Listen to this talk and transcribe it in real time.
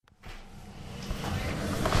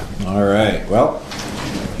All right. Well,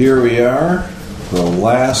 here we are, the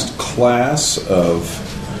last class of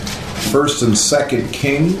 1st and 2nd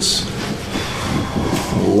Kings.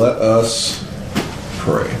 Let us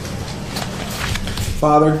pray.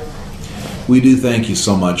 Father, we do thank you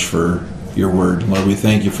so much for your word. Lord, we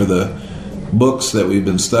thank you for the books that we've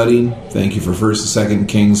been studying. Thank you for 1st and 2nd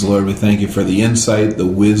Kings. Lord, we thank you for the insight, the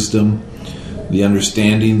wisdom, the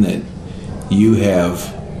understanding that you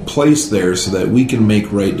have placed there so that we can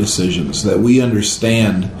make right decisions, that we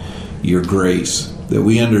understand your grace, that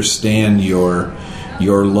we understand your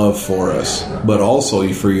love for us, but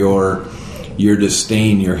also for your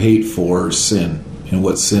disdain, your hate for sin and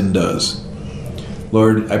what sin does.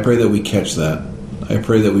 Lord, I pray that we catch that. I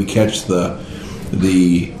pray that we catch the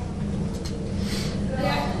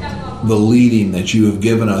leading that you have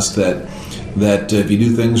given us, that if you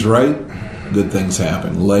do things right, good things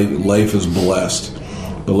happen. Life is blessed.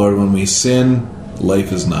 But Lord, when we sin,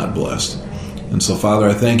 life is not blessed. And so, Father,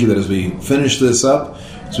 I thank you that as we finish this up,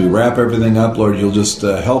 as we wrap everything up, Lord, you'll just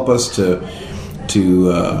help us to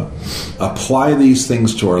apply these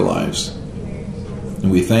things to our lives.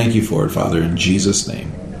 And we thank you for it, Father, in Jesus'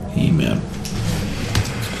 name. Amen.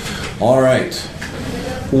 All right.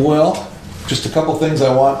 Well, just a couple things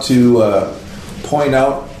I want to point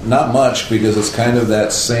out. Not much, because it's kind of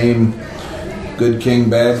that same good king,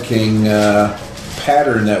 bad king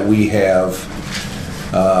pattern that we have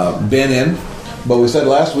been in. But we said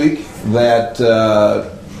last week that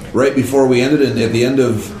right before we ended, at the end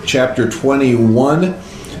of chapter 21,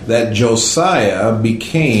 that Josiah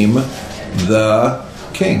became the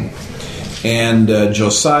king. And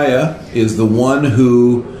Josiah is the one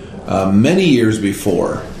who many years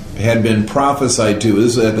before had been prophesied to.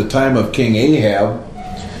 This is at the time of King Ahab.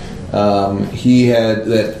 A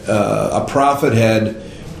prophet had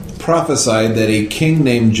prophesied that a king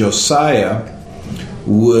named Josiah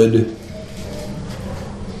would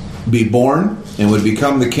be born and would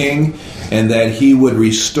become the king, and that he would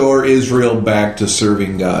restore Israel back to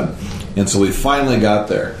serving God. And so we finally got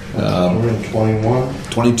there. We're in 21?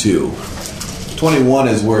 22. 21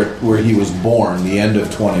 is where he was born, the end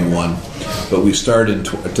of 21. But we start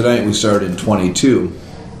tonight we start in 22.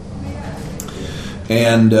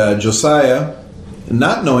 And Josiah,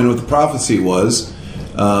 not knowing what the prophecy was,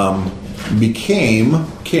 became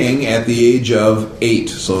king at the age of 8.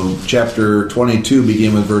 So chapter 22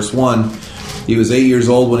 began with verse 1. He was 8 years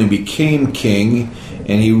old when he became king,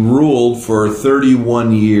 and he ruled for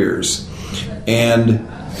 31 years. And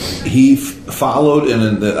he followed,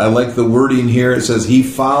 and I like the wording here, it says he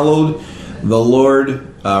followed the Lord,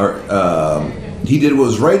 he did what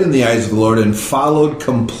was right in the eyes of the Lord and followed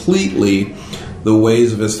completely the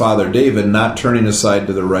ways of his father David, not turning aside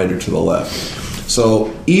to the right or to the left.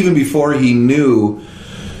 So even before he knew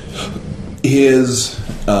his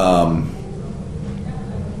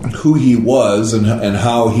who he was and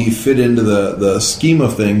how he fit into the scheme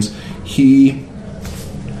of things, he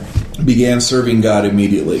began serving God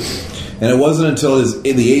immediately. And it wasn't until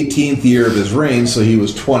in the 18th year of his reign, so he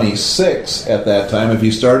was 26 at that time. If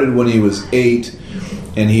he started when he was 8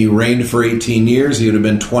 and he reigned for 18 years, he would have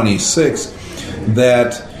been 26,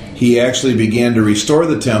 that he actually began to restore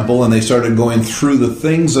the temple, and they started going through the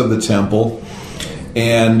things of the temple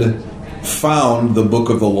and found the book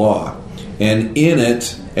of the law. And in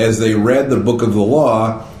it, as they read the book of the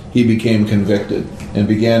law, he became convicted and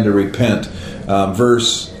began to repent.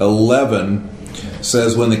 Verse 11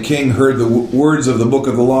 says, when the king heard the words of the book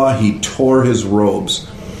of the law, he tore his robes.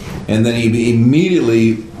 And then he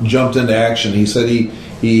immediately jumped into action. He said he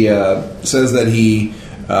says that he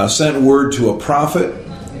sent word to a prophet,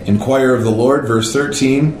 inquire of the Lord, verse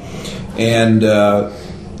 13. And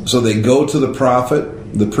so they go to the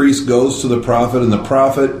prophet. The priest goes to the prophet, and the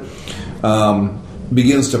prophet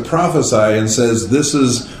begins to prophesy and says, this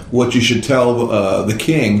is what you should tell the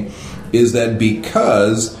king, is that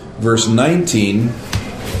because, verse 19,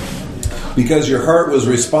 because your heart was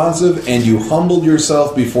responsive and you humbled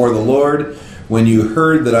yourself before the Lord when you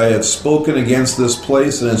heard that I had spoken against this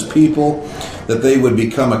place and its people, that they would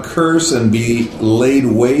become a curse and be laid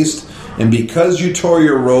waste, and because you tore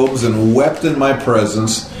your robes and wept in my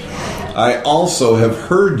presence, I also have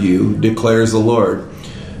heard you, declares the Lord.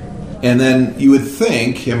 And then you would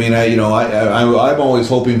think, I'm always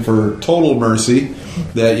hoping for total mercy,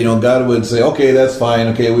 that God would say, okay, that's fine,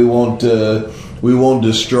 okay, we won't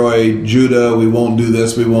destroy Judah, we won't do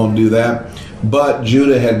this, we won't do that. But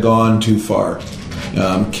Judah had gone too far,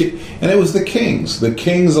 and it was the kings. The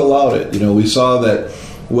kings allowed it. We saw that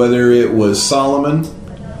whether it was Solomon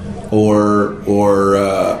or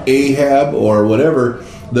Ahab or whatever,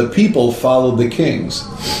 the people followed the kings.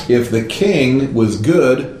 If the king was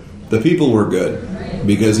good, the people were good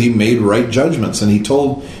because he made right judgments, and he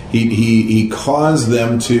caused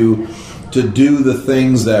them to do the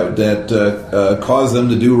things that caused them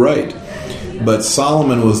to do right. But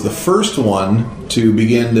Solomon was the first one to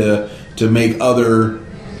begin to make other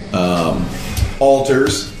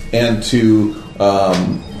altars, and he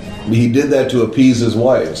did that to appease his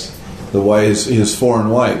wives, his foreign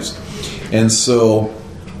wives. And so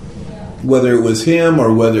whether it was him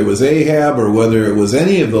or whether it was Ahab or whether it was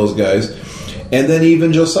any of those guys, and then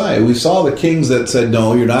even Josiah, we saw the kings that said,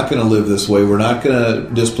 no, you're not going to live this way, we're not going to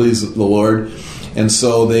displease the Lord. And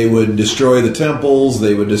so they would destroy the temples,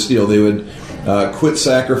 they would quit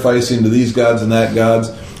sacrificing to these gods and that gods.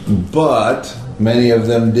 But many of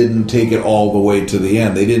them didn't take it all the way to the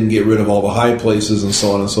end. They didn't get rid of all the high places and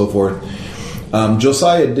so on and so forth.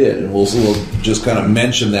 Josiah did, and we'll just kind of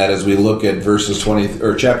mention that as we look at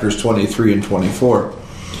chapters 23 and 24.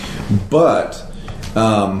 But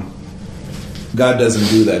God doesn't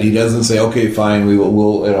do that. He doesn't say, "Okay, fine,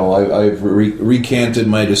 I've recanted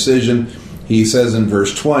my decision." He says in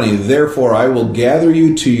verse 20, "Therefore I will gather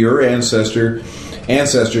you to your ancestors,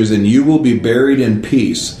 and you will be buried in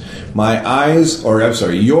peace.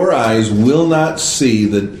 Your eyes will not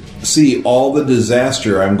see all the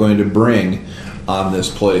disaster I'm going to bring on this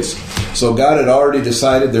place." So God had already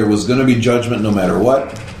decided there was going to be judgment no matter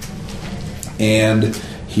what, and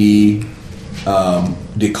he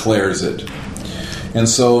declares it. And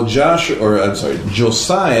so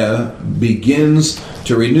Josiah begins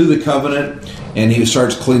to renew the covenant, and he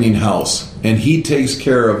starts cleaning house, and he takes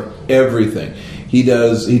care of everything. He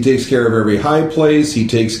takes care of every high place. He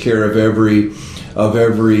takes care of every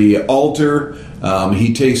altar.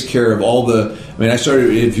 He takes care of all the.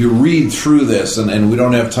 If you read through this, and we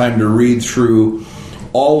don't have time to read through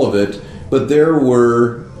all of it, but there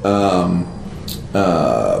were.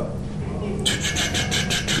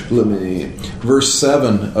 Verse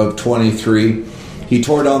 7 of 23. He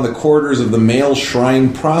tore down the quarters of the male shrine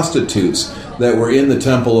prostitutes that were in the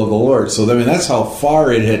temple of the Lord. So that's how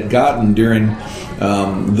far it had gotten during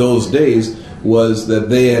those days, was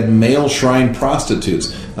that they had male shrine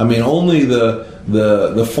prostitutes. Only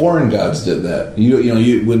the foreign gods did that.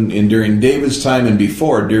 During David's time and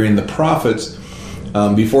before, during the prophets,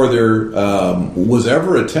 before there was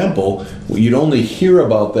ever a temple, you'd only hear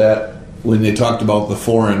about that when they talked about the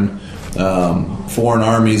foreign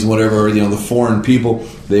armies, whatever, the foreign people.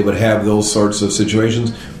 They would have those sorts of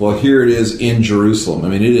situations. Well, here it is in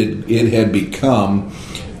Jerusalem. It had become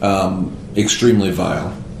extremely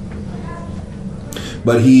vile.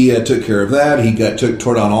 But he took care of that. He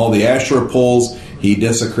tore down all the Asherah poles. He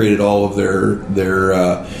desecrated all of their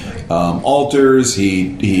altars.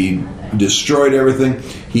 He destroyed everything.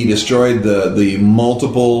 He destroyed the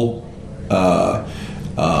multiple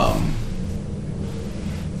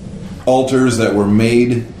altars that were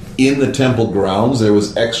made in the temple grounds. There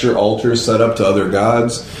was extra altars set up to other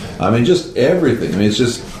gods. Just everything.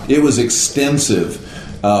 It was extensive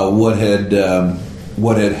what had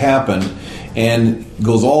happened, and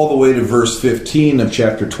goes all the way to verse 15 of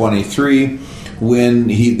chapter 23, when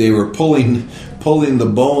they were pulling the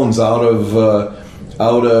bones out of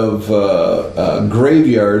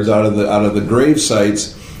graveyards, out of the grave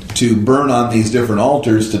sites, to burn on these different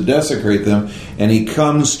altars to desecrate them. And he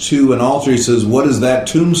comes to an altar. He says, "What is that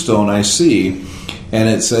tombstone I see?" And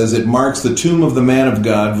it says, "It marks the tomb of the man of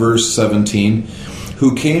God," verse 17,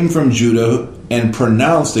 "who came from Judah and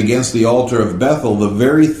pronounced against the altar of Bethel the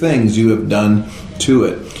very things you have done to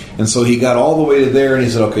it." And so he got all the way to there, and he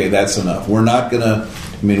said, "Okay, that's enough. We're not gonna.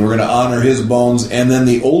 We're going to honor his bones." And then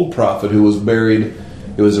the old prophet who was buried.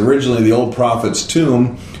 It was originally the old prophet's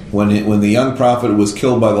tomb. When the young prophet was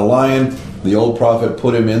killed by the lion, the old prophet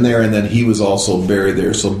put him in there, and then he was also buried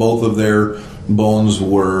there. So both of their bones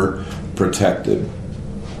were protected.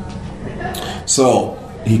 So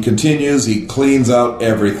he continues. He cleans out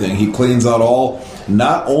everything. He cleans out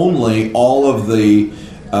not only all of the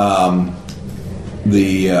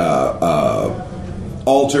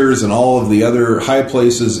altars and all of the other high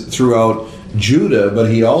places throughout Judah, but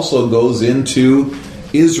he also goes into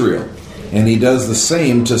Israel. And he does the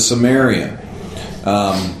same to Samaria.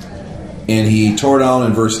 And he tore down,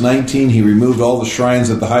 in verse 19, he removed all the shrines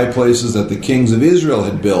at the high places that the kings of Israel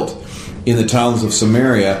had built in the towns of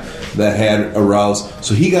Samaria that had aroused.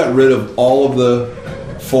 So he got rid of all of the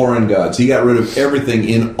foreign gods. He got rid of everything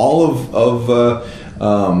in all of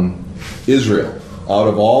Israel. Out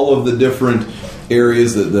of all of the different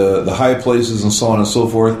areas, the high places and so on and so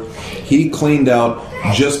forth. He cleaned out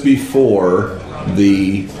just before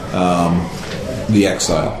the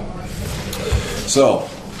exile. So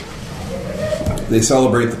they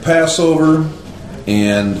celebrate the Passover.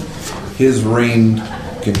 and his reign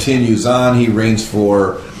continues on. He reigns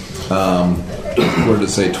for, what did it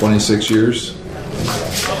say, 26 years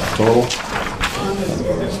total?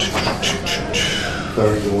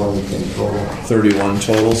 31 in total. 31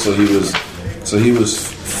 total. So he was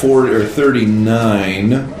 40 or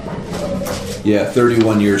 39. Yeah,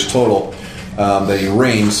 31 years total that he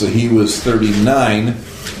reigned. So he was 39,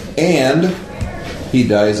 and he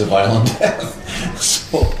dies a violent death.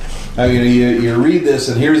 So I mean, you read this,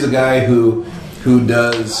 and here's a guy who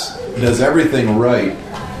does everything right.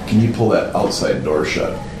 Can you pull that outside door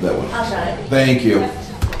shut? That one. I'll shut it. Thank you.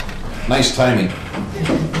 Nice timing.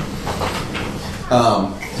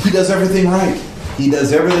 He does everything right. He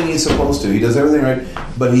does everything he's supposed to. He does everything right,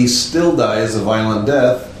 but he still dies a violent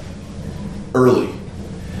death early.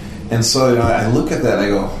 And so I look at that and I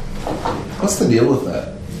go, what's the deal with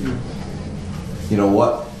that? You know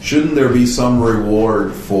what? Shouldn't there be some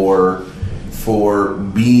reward for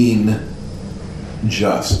being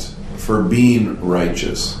just, for being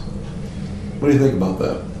righteous? What do you think about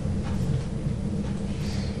that?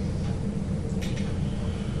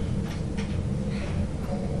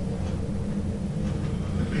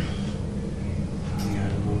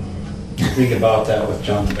 Think about that with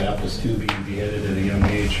John the Baptist too, being beheaded at a young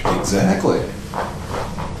age. Exactly.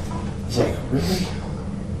 It's like, really?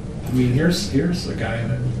 I mean, here's a guy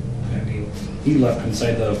that, I mean, he left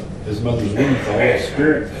inside his mother's womb with the Holy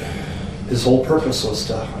Spirit. His whole purpose was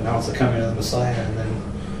to announce the coming of the Messiah, and then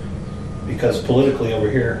because politically over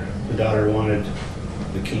here, the daughter wanted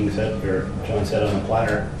the king's head, or John's head on a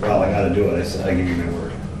platter. Well, I got to do it. I said, I give you my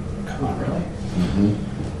word. Come on, really? Mm-hmm.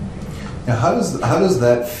 Now, how does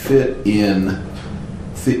that fit in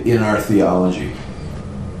our theology?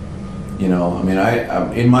 You know, I mean,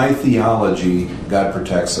 in my theology, God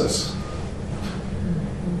protects us.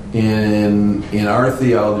 In our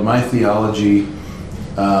theology, my theology,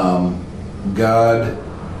 God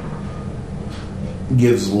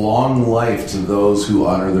gives long life to those who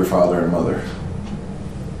honor their father and mother.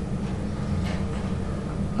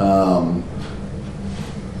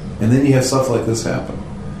 And then you have stuff like this happen.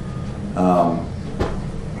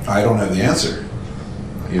 I don't have the answer.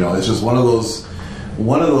 You know, it's just one of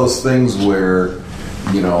those things where,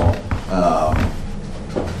 you know,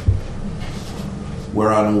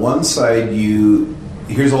 where on one side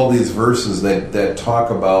here's all these verses that talk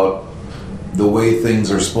about the way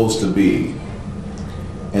things are supposed to be,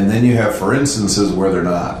 and then you have, for instances, where they're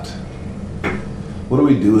not. What do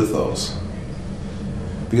we do with those?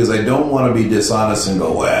 Because I don't want to be dishonest and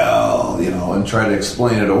go, well, you know, and try to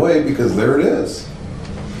explain it away, because there it is.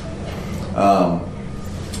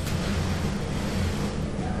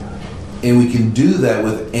 And we can do that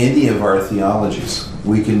with any of our theologies.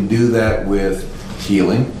 We can do that with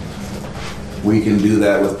healing. We can do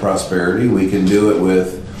that with prosperity. We can do it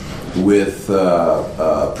with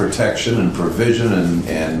protection and provision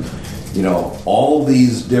and you know, all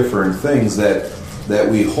these different things that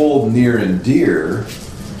we hold near and dear.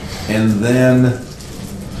 And then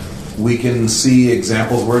we can see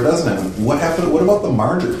examples where it doesn't happen. What happened? What about the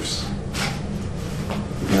martyrs?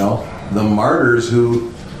 You know, the martyrs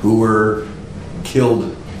who were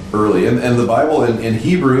killed early. And the Bible in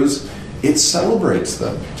Hebrews, it celebrates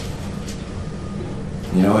them.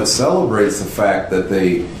 You know, it celebrates the fact that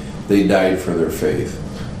they died for their faith.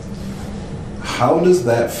 How does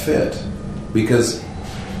that fit? Because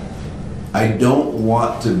I don't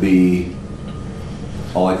want to be,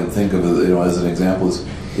 all I can think of, you know, as an example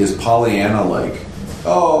is Pollyanna-like.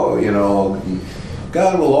 Oh, you know,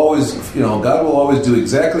 God will always do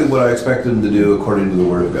exactly what I expect him to do according to the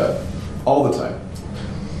Word of God. All the time.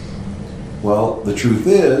 Well, the truth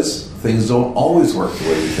is, things don't always work the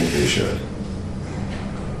way we think they should.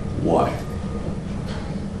 Why?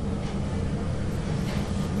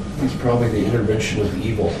 It's probably the intervention of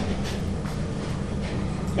evil.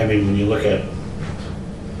 I mean, when you look at,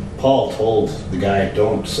 Paul told the guy,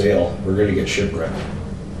 don't sail, we're going to get shipwrecked.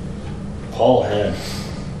 Paul had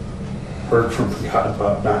heard from God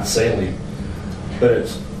about not sailing, but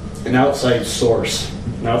it's an outside source.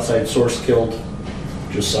 An outside source killed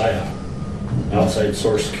Josiah. An outside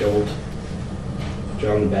source killed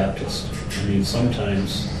John the Baptist. I mean,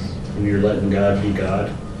 sometimes when you're letting God be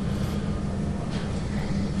God,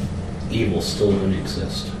 evil's still going to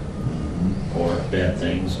exist. Mm-hmm. Or bad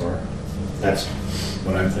things, or that's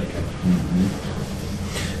what I'm thinking.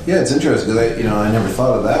 Mm-hmm. Yeah, it's interesting because I never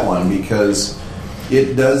thought of that one, because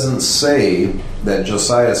it doesn't say that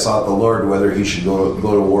Josiah sought the Lord whether he should go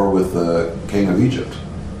to war with the king of Egypt.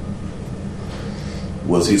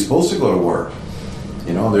 Was he supposed to go to war?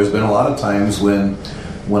 You know, there's been a lot of times when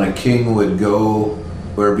a king would go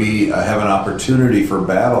or have an opportunity for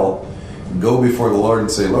battle, go before the Lord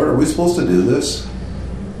and say, Lord, are we supposed to do this?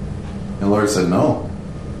 And the Lord said, no,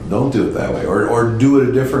 don't do it that way, or do it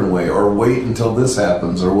a different way, or wait until this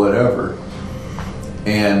happens, or whatever.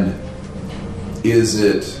 And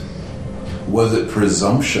was it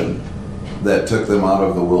presumption that took them out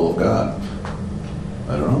of the will of God?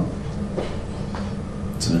 I don't know.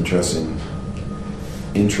 It's an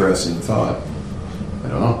interesting thought. I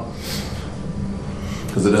don't know.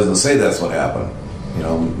 Because it doesn't say that's what happened. You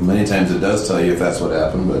know, many times it does tell you if that's what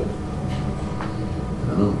happened, but I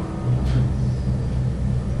don't know.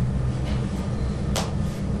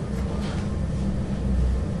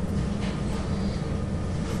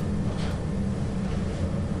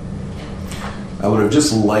 I would have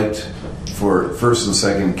just liked for 1st and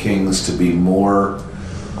 2nd Kings to be more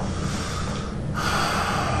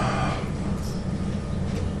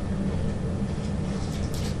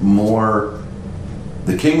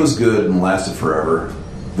the king was good and lasted forever.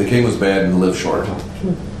 The king was bad and lived short.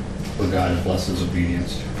 For God blesses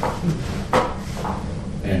obedience.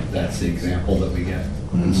 And that's the example that we get.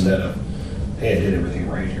 Mm-hmm. Instead of, hey, I did everything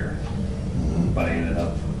right here. Mm-hmm. But I ended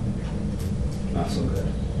up not so good.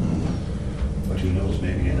 Mm-hmm. But who knows,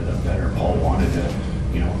 maybe he ended up better. Paul wanted to,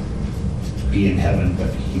 be in heaven,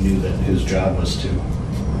 but he knew that his job was to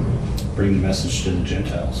bring the message to the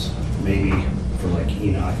Gentiles. Maybe for like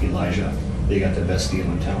Enoch, Elijah, they got the best deal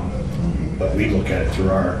in town. Mm-hmm. But we look at it through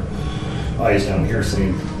our eyes down here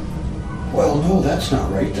saying, well, no, that's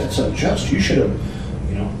not right. That's unjust. You should have,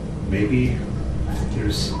 maybe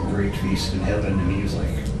there's a great feast in heaven. And he was like,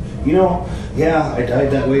 yeah, I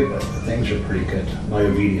died that way, but things are pretty good. My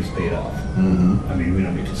obedience paid off. Mm-hmm. I mean, we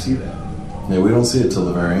don't get to see that. Yeah, we don't see it till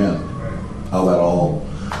the very end. How that all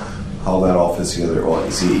fits together. Well,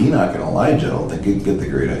 you see, Enoch and Elijah, I don't think you get the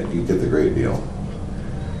great deal.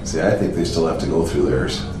 See, I think they still have to go through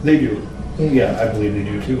theirs. They do. Yeah, I believe they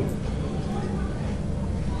do too.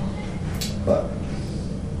 But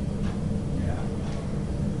yeah,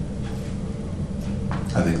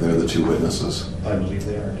 I think they're the two witnesses. I believe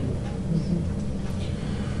they are too. Mm-hmm.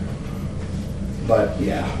 But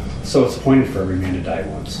yeah, so it's appointed for every man to die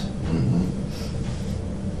once. Mm-hmm.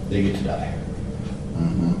 They get to die.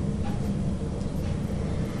 Mm-hmm.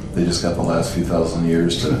 They just got the last few thousand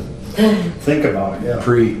years to think about it. Yeah.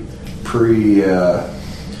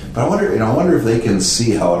 But I wonder if they can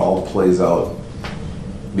see how it all plays out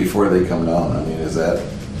before they come down. I mean,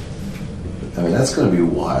 that's going to be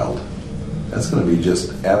wild. That's going to be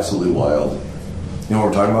just absolutely wild.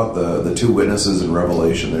 We're talking about the two witnesses in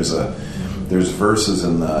Revelation. There's verses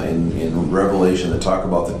in Revelation that talk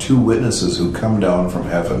about the two witnesses who come down from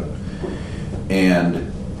heaven.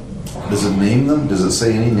 And does it name them? Does it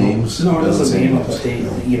say any names? No, it doesn't name them, but they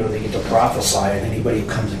get to prophesy, and anybody who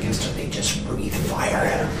comes against them, they just breathe fire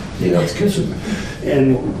at them. Yeah. It's good.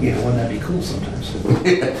 And wouldn't that be cool sometimes?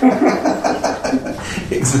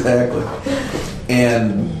 Exactly.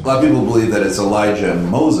 And a lot of people believe that it's Elijah and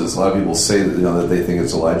Moses. A lot of people say that they think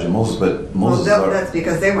it's Elijah and Moses, but Moses. Well, that's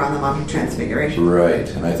because they were on the Mount of Transfiguration, right?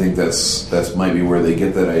 And I think that's might be where they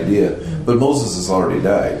get that idea. But Moses has already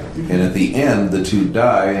died, mm-hmm. And at the end, the two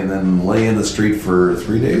die and then lay in the street for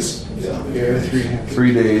 3 days. Yeah,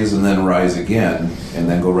 3 days, and then rise again, and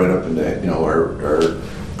then go right up into are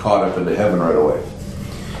caught up into heaven right away.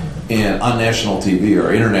 And on national TV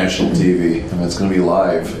or international TV, it's going to be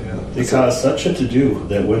live. Because such a to-do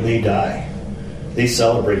that when they die, they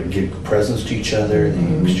celebrate and give presents to each other,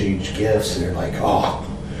 and they exchange gifts, and they're like, oh,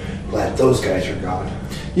 glad those guys are gone.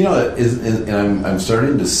 And I'm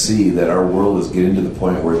starting to see that our world is getting to the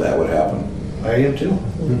point where that would happen. I am too.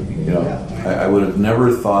 I would have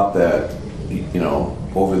never thought that,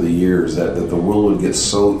 over the years, that the world would get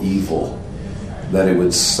so evil that it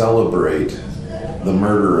would celebrate the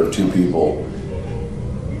murder of two people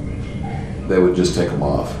that would just take them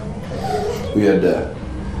off. We had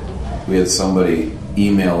somebody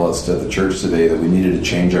email us at the church today that we needed to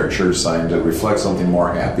change our church sign to reflect something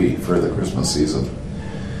more happy for the Christmas season.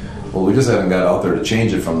 Well, we just haven't got out there to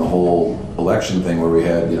change it from the whole election thing where we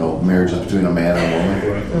had, marriages between a man and a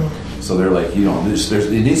woman. So they're like,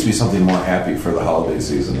 it needs to be something more happy for the holiday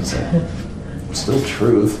season. It's like, still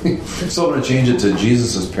truth. So I'm going to change it to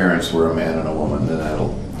Jesus' parents were a man and a woman, then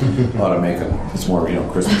that'll ought to make them. It's more,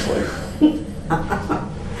 Christmas-like.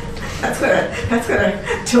 That's gonna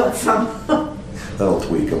do it some. That'll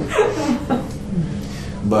tweak them.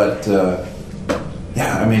 But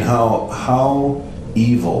how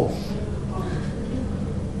evil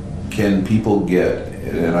can people get?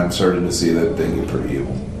 And I'm starting to see that they get pretty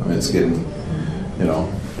evil. It's getting, I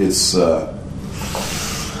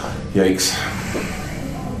yikes.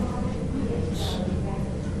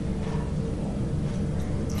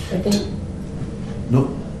 I think,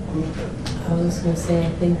 Nope. I was gonna say, I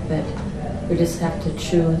think that we just have to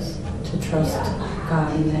choose to trust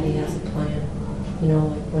God and that He has a plan. You know,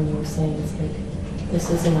 like when you were saying, it's like, this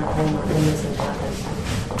isn't our home isn't heaven.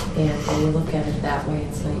 And when you look at it that way,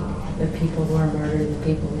 it's like the people who are murdered and the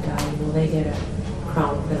people who died, well, they get a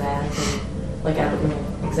crown for that. And like, I don't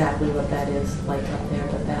know exactly what that is like up there,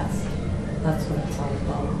 but that's what it's all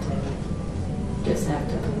about. And you just have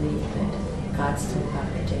to believe that God's still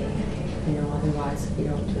got the day. You know, otherwise, if you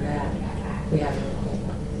don't do that, we have no hope.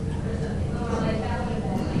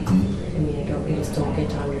 I mean, we just don't get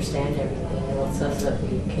to understand everything. You know, it says that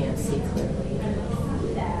we can't see clearly.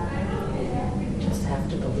 Just have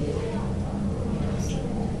to believe. Yes.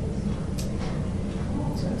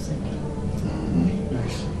 That's what I was thinking.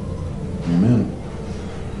 Nice. Amen.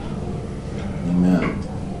 Amen.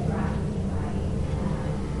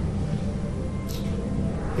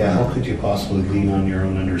 Yeah, how could you possibly lean on your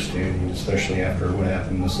own understanding, especially after what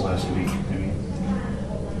happened this last week? I mean,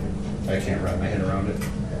 I can't wrap my head around it.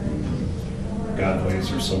 God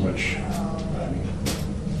ways are so much, I mean,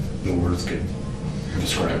 no words could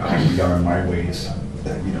describe how we are in my ways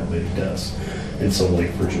that, you know, that He does. And so,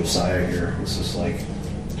 like, for Josiah here, it's just like,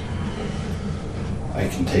 I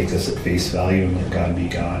can take this at face value and let God be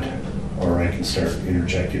God, or I can start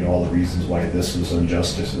interjecting all the reasons why this was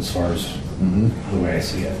injustice as far as the way I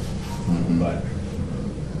see it. But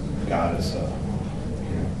God is, you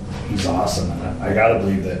know, He's awesome. And I gotta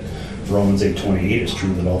believe that Romans 8:28 is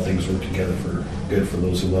true, that all things work together for good for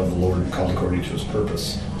those who love the Lord and called according to His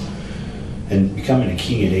purpose. And becoming a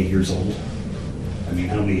king at 8 years old, I mean,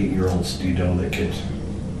 how many 8-year-olds do you know that could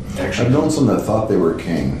actually... I've known some that thought they were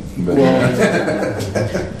king. But,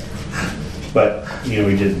 but you know,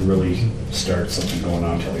 he didn't really start something going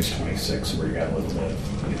on until he's 26, where you got a little bit of,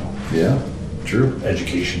 you know... yeah, true.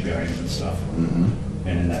 Education behind him and stuff.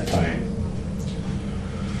 And in that time,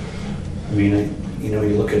 I mean, you know,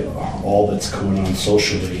 you look at all that's going on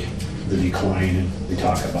socially, the decline, and we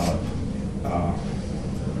talk about,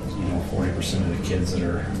 you know, 40% of the kids that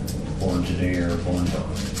are born today are born to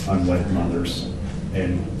unwed mothers.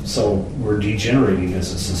 And so we're degenerating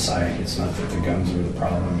as a society. It's not that the guns are the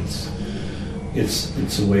problem. It's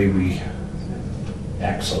the way we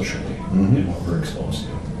act socially and what we're exposed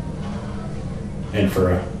to. And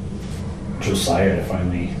for Josiah to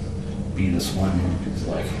finally be this one who's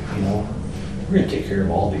like, you know, we're going to take care of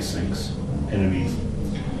all these things. And I mean,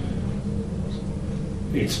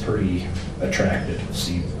 it's pretty attractive to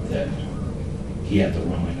see that he had the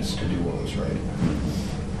willingness to do what was right.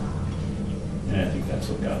 And I think that's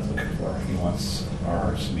what God's looking for. He wants our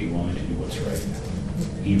hearts to be willing to do what's right,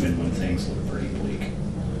 even when things look pretty bleak.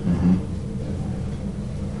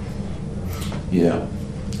 Yeah.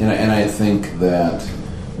 And I think that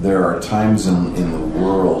there are times in the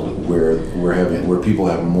world where where people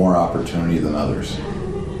have more opportunity than others.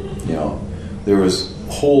 You know, there was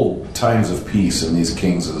whole times of peace in these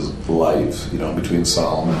kings' lives, you know, between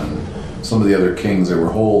Solomon and some of the other kings. There were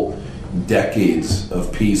whole decades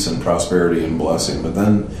of peace and prosperity and blessing, but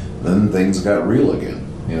then things got real again.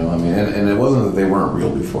 You know, I mean, and it wasn't that they weren't real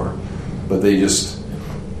before, but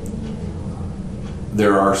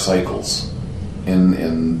there are cycles.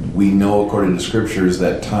 And we know according to scriptures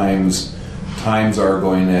that times are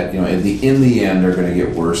going at, you know, in the end are going to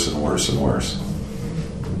get worse and worse and worse.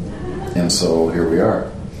 And so here we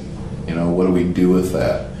are. You know, what do we do with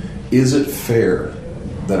that? Is it fair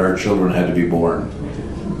that our children had to be born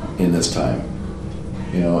in this time?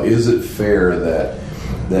 You know, is it fair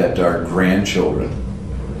that our grandchildren,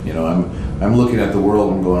 you know, I'm looking at the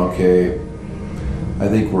world and going, okay, I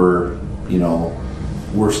think we're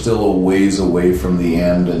still a ways away from the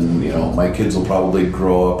end, and, you know, my kids will probably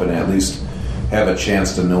grow up and at least have a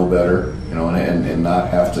chance to know better, you know, and not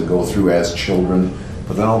have to go through as children.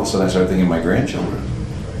 But then all of a sudden I start thinking my grandchildren.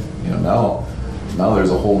 You know, now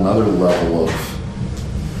there's a whole nother level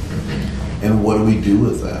of, and what do we do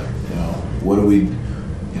with that? You know, what do we,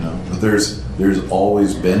 you know, but there's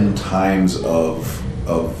always been times of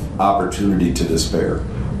opportunity to despair.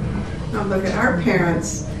 Now look at our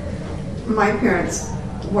parents. My parents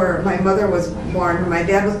my mother was born, my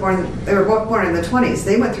dad was born, they were both born in the 20s.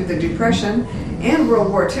 They went through the Depression and World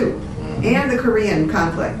War II and the Korean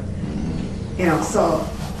conflict. You know, so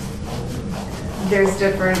there's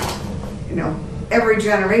different, you know, every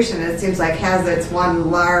generation, it seems like, has its one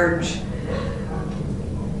large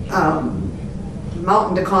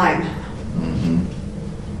mountain to climb.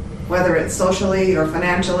 Whether it's socially or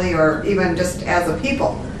financially or even just as a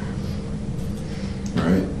people.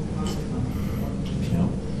 Right.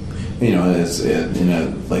 You know, it's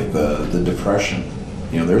like the Depression.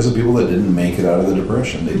 You know, there's some people that didn't make it out of the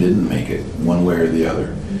Depression. They didn't make it one way or the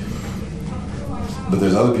other. But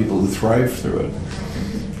there's other people who thrived through it.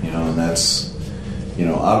 You know, and that's, you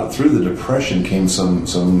know, out through the Depression came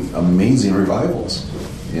some amazing revivals.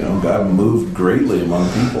 You know, God moved greatly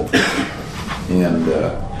among people. And,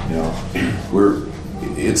 you know,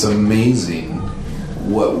 it's amazing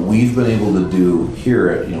what we've been able to do here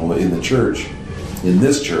at, you know, in the church, in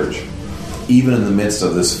this church, even in the midst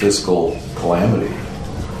of this fiscal calamity.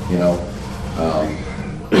 You know,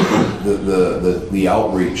 the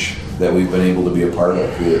outreach that we've been able to be a part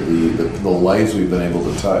of, the lives we've been able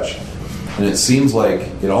to touch. And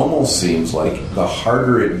it almost seems like the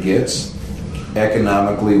harder it gets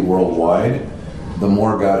economically worldwide, the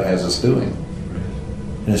more God has us doing.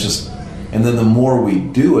 And then the more we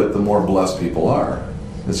do it, the more blessed people are.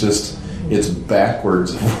 It's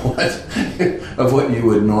backwards of what you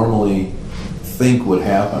would normally think would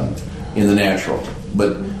happen in the natural,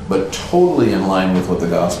 but totally in line with what the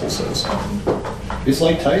gospel says. It's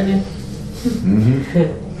like tithing.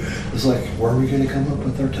 Mm-hmm. It's like, where are we going to come up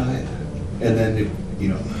with our tithe? And then, you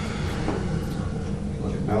know, you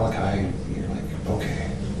look at Malachi, and you're like,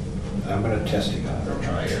 okay, I'm going to test you, God, or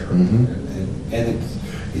try it. Mm-hmm. And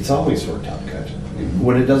it's always worked out good.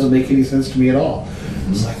 When it doesn't make any sense to me at all.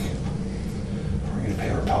 It's like, are we going to pay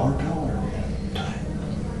our power bill, or are we going to tithe?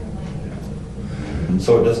 You know?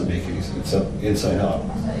 So it doesn't make any sense. It's up inside out.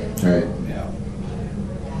 Right. Yeah.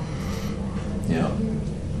 Yeah.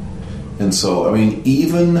 And so, I mean,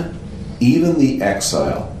 even the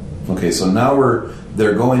exile. Okay, so now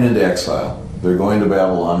they're going into exile. They're going to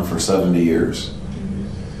Babylon for 70 years.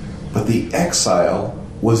 But the exile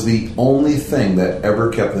was the only thing that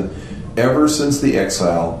ever kept them. Ever since the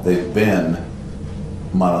exile, they've been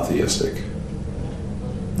monotheistic.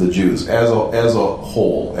 The Jews, as a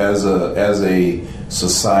whole, as a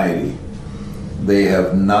society, they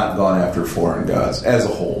have not gone after foreign gods as a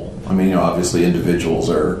whole. I mean, you know, obviously individuals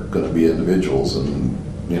are going to be individuals, and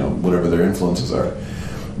you know, whatever their influences are.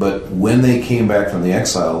 But when they came back from the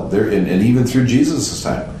exile, and even through Jesus'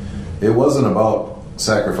 time, it wasn't about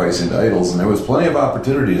sacrificing to idols, and there was plenty of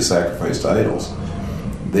opportunity to sacrifice to idols.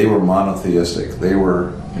 They were monotheistic. They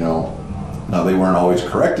were, you know, now they weren't always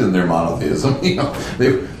correct in their monotheism. You know,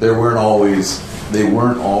 they weren't always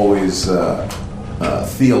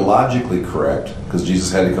theologically correct, because Jesus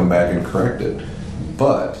had to come back and correct it.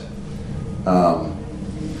 But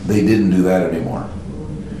they didn't do that anymore.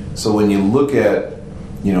 So when you look at,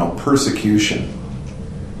 you know, persecution,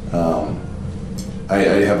 I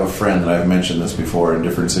have a friend that I've mentioned this before in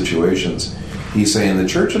different situations. He's saying the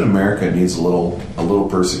church in America needs a little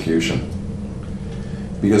persecution,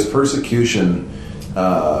 because persecution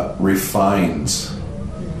refines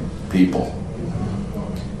people,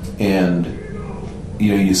 and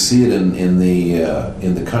you know, you see it in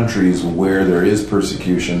the countries where there is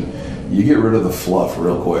persecution. You get rid of the fluff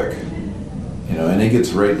real quick, you know, and it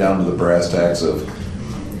gets right down to the brass tacks of,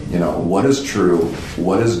 you know, what is true,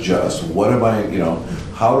 what is just, what am I, you know,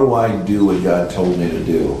 how do I do what God told me to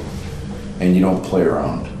do? And you don't play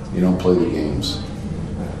around. You don't play the games.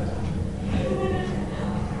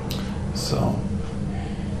 So,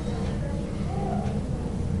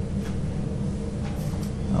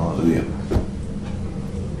 hallelujah.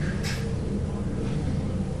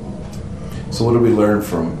 So what do we learn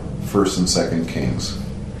from 1st and 2nd Kings?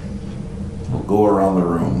 We'll go around the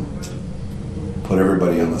room, put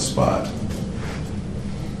everybody on the spot,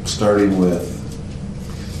 starting with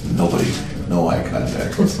nobody, no eye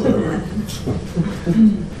contact whatsoever.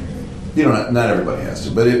 You know, not everybody has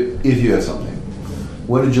to, but if you have something,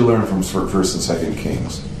 what did you learn from 1st and 2nd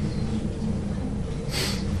Kings?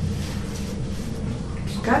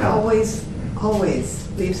 God always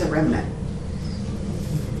leaves a remnant.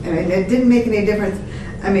 I mean, it didn't make any difference.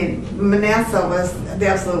 I mean, Manasseh was the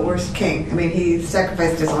absolute worst king. I mean, he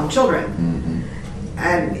sacrificed his own children. Mm-hmm.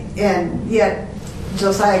 And yet,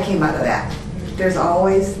 Josiah came out of that. There's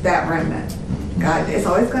always that remnant. God is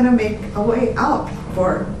always going to make a way out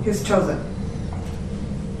for his chosen.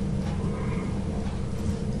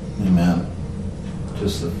 Amen.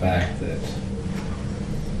 Just the fact that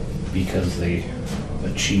because they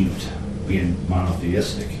achieved being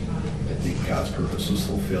monotheistic, I think God's purpose was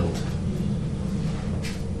fulfilled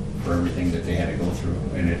for everything that they had to go through.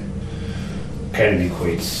 And it kind of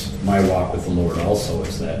equates my walk with the Lord also,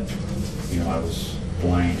 is that, you know, I was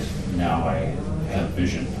blind, now I have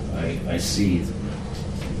vision. I see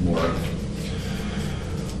more of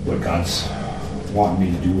what God's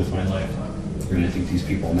wanting me to do with my life. And I think these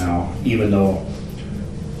people now, even though,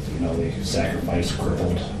 you know, they sacrificed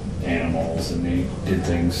crippled animals and they did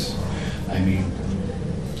things, I mean,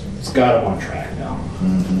 it's got him on track now.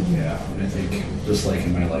 Mhm. Yeah, and I think just like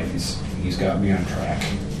in my life, he's got me on track.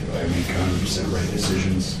 Do I make 100% right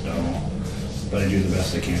decisions? No, but I do the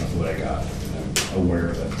best I can with what I got. And I'm aware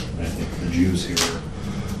of it. And I think the Jews here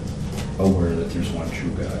are aware that there's one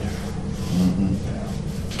true God. Mhm. Yeah.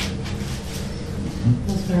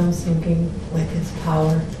 That's what I was thinking, like his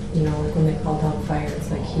power, you know, like when they call down fire,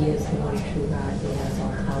 it's like he is the one true God, he has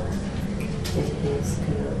all power. And he's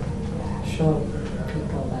gonna show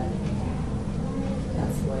people that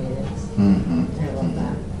that's the way it is. Mhm. I love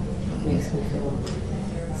that. Makes me feel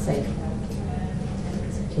safe,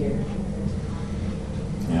 secure.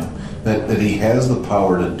 Yeah, that he has the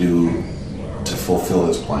power to fulfill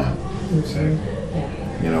his plan. Exactly. Yeah.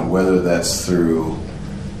 You know, whether that's through,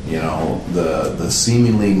 you know, the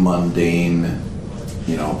seemingly mundane,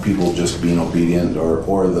 you know, people just being obedient,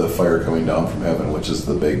 or the fire coming down from heaven, which is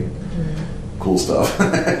the big cool stuff.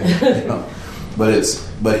 You know?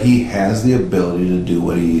 But he has the ability to do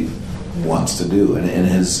what he wants to do, and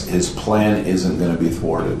his plan isn't going to be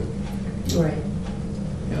thwarted. Right.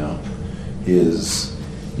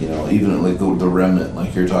 You know, even like the remnant,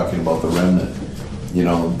 like you're talking about the remnant. You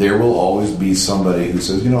know, there will always be somebody who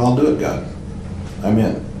says, you know, I'll do it, God. I'm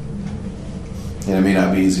in. And it may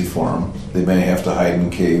not be easy for them. They may have to hide in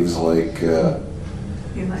caves like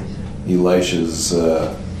Elisha's,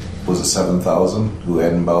 was it 7,000 who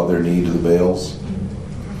hadn't bowed their knee to the Baals?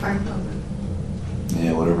 5,000.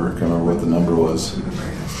 Yeah, whatever. I can't remember what the number was.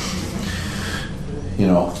 You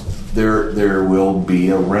know, there will be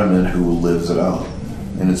a remnant who lives it out.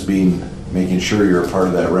 And it's making sure you're a part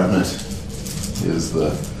of that remnant is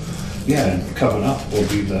the... Yeah, and coming up will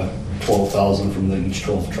be the 12,000 from each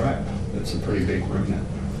 12th tribe. It's a pretty big remnant.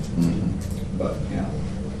 Mhm. But, yeah.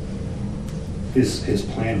 His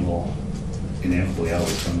plan will inevitably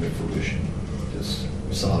always come to fruition. Just,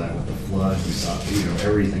 we saw that with the flood. We saw,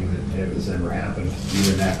 everything that has ever happened,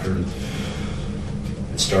 even after it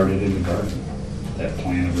started in the garden. That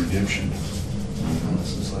plan of redemption.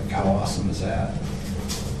 This is like, how awesome is that?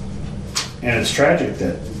 And it's tragic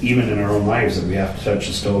that even in our own lives that we have to touch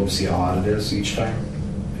the stove to see how hot it is each time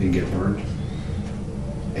and get burned.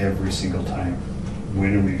 Every single time.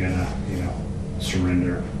 When are we gonna,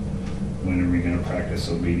 surrender? When are we gonna practice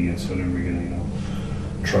obedience? When are we gonna,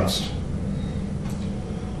 trust?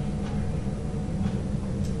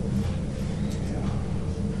 Yeah.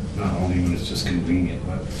 Not only when it's just convenient,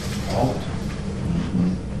 but all the time.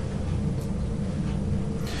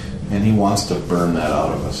 And he wants to burn that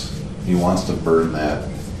out of us. He wants to burn that.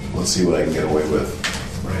 Let's see what I can get away with.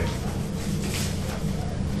 Right.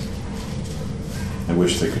 I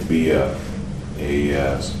wish there could be a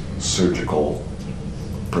surgical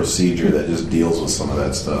procedure that just deals with some of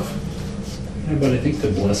that stuff. Yeah, but I think the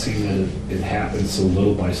blessing that it happens so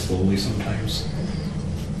little by slowly sometimes,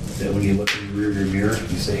 that when you look in the rearview mirror,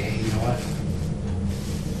 you say, hey, you know what?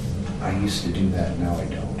 I used to do that, now I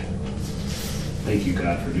don't. Thank you,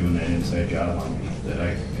 God, for doing that inside job on me. That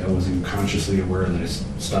I wasn't consciously aware that I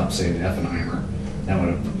stopped saying Effenheimer. Now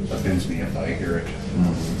it offends me if I hear it.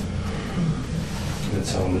 Mm-hmm.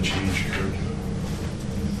 That's how the change occurred.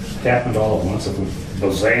 It happened all at once. It was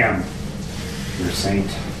Bazam, you're a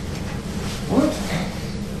saint. What?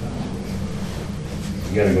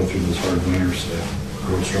 You gotta go through those hard winters to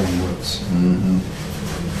grow strong roots. Mm-hmm.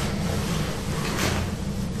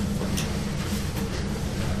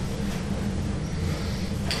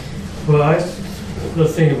 Well, the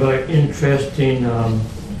thing about interesting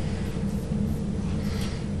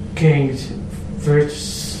Kings,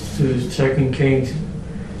 first to Second Kings,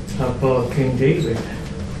 about King David,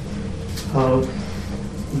 how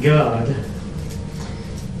God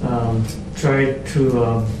tried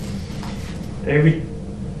to every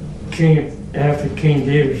king after King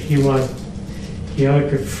David, he always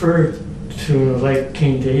preferred to like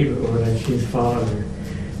King David or like his father,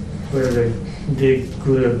 whether they did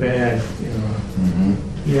good or bad, Mm-hmm.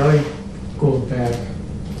 He always goes back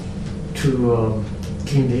to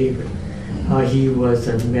King David, how he was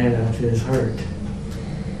a man after his heart.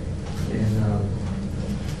 And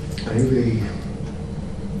I really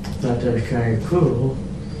thought that was kind of cool.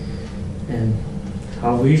 And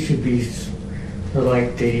how we should be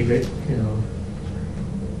like David,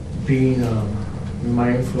 being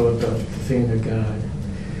mindful of the things of God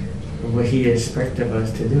and what he expects of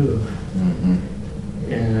us to do. Mm-hmm.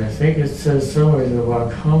 And I think it says somewhere to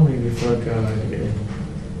walk humbly before God and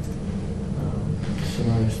some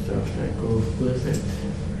other stuff that goes with it,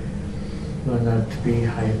 but not to be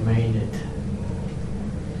high-minded.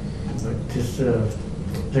 But just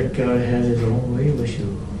that God has his own way with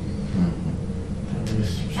you. Mm-hmm. And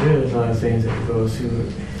there's a lot of things that go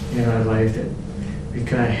through in our life that we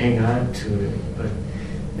kind of hang on to it. But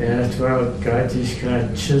then after a while, God just kind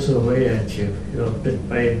of chisel away at you, bit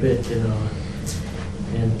by bit,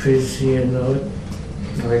 And pretty soon,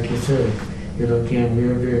 like you said, you're looking in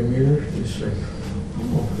mirror, it's like,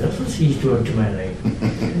 oh, that's what he's doing to my life.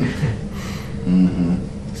 Mm-hmm.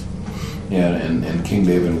 Yeah, and King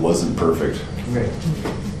David wasn't perfect. Right.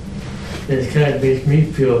 It kind of makes me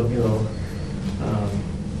feel,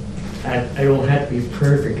 I don't have to be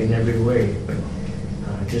perfect in every way, but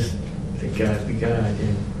just let God be God.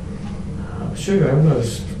 And sure, I'm going to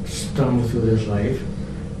stumble through this life,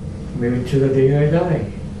 maybe to the day I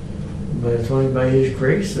die. But it's only by His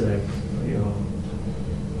grace that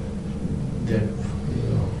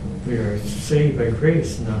we are saved by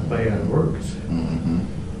grace, not by our works. Mm-hmm.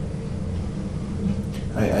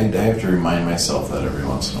 I have to remind myself that every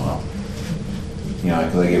once in a while.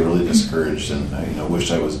 Because I get really discouraged and I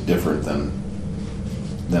wish I was different than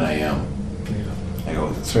I am. Yeah. I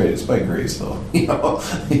go, that's right, it's by grace though.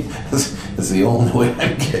 It's the only way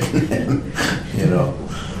I'm getting in.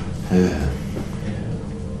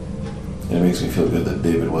 It makes me feel good that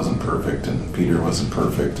David wasn't perfect and Peter wasn't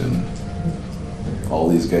perfect and all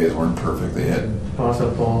these guys weren't perfect. They had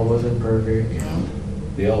Apostle Paul wasn't perfect.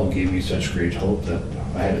 They all gave me such great hope that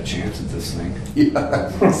I had a chance at this thing. Yeah,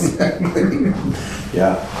 exactly.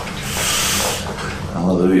 Yeah.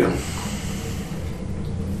 Hallelujah.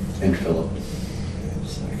 And Philip.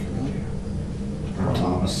 It's like, really? Or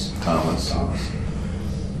Thomas.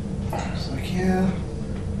 It's like, yeah,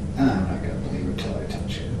 I'm not going to believe it till I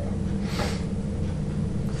touch it.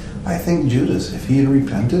 I think Judas, if he had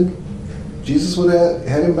repented, Jesus would have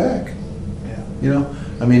had him back. Yeah.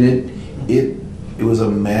 It was a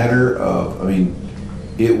matter of,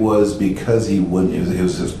 it was because he wouldn't, it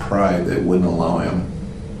was his pride that wouldn't allow him.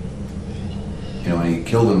 And he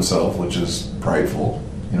killed himself, which is prideful,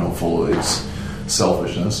 full of his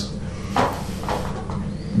selfishness,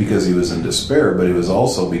 because he was in despair, but it was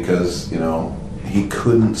also because, he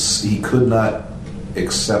could not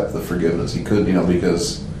accept the forgiveness. He could,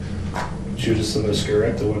 because Judas the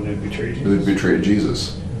Iscariot, the one that betrayed Jesus. Who had betrayed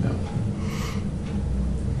Jesus. Yeah.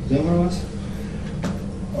 Is that what it was?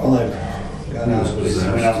 Well, he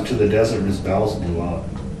went out into the desert and his bowels blew out.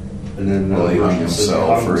 And then He hung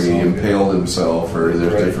himself, or he impaled himself, or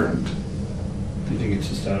there's different. Do you think it's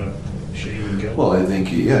just out of shame and guilt? Well, I think,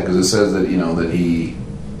 because it says that, that he,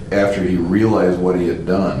 after he realized what he had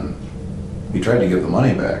done, he tried to get the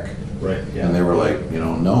money back. Right, yeah. And they were like,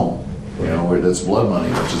 no. That's blood money,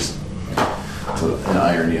 which is an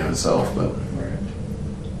irony in itself, but. Right.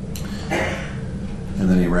 And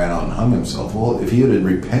then he ran out and hung himself. Well, if he had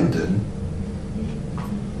repented,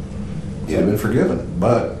 he'd have been forgiven.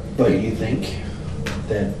 But you think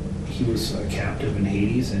that he was a captive in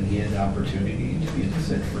Hades and he had the opportunity to be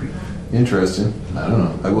set free? interesting. I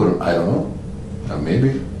don't know. I don't know.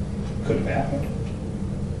 Maybe. Could have happened.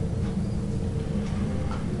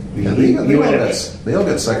 Yeah, they all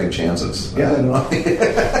got second chances. Yeah. I don't know.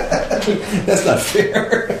 That's not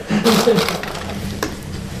fair.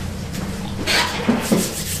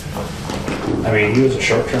 He was a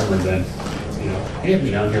short-termer then. He had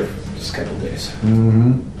been down here for just a couple of days.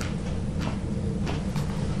 Mm-hmm.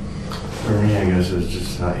 For me, I guess it's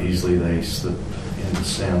just how easily they slip into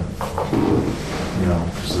sin.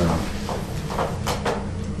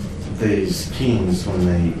 Because these kings, when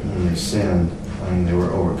they sinned, they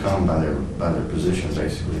were overcome by their position,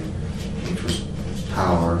 basically, which was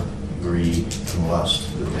power, greed, and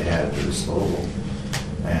lust that they had at their disposal.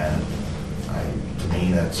 And to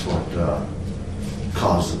me, that's what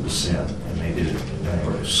caused them to sin, and they did it. They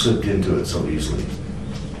were slipped into it so easily.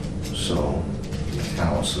 So it's kind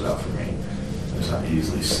of what stood out for me. Is how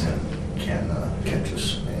easily sin can catch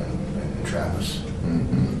us and trap us.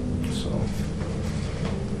 Mm-hmm. So,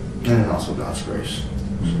 and also God's grace.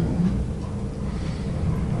 So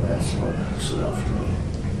that's what stood out for me.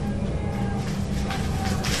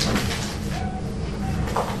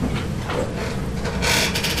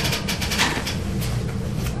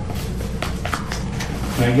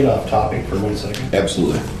 Can I get off topic for 1 second?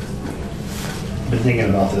 Absolutely. I've been thinking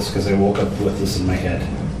about this because I woke up with this in my head.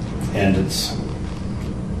 And it's...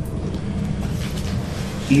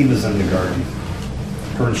 Eve is in the garden.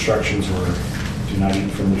 Her instructions were, do not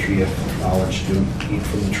eat from the tree of knowledge, do eat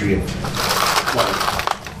from the tree of life.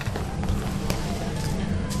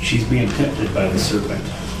 She's being tempted by the serpent.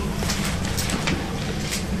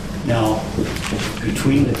 Now,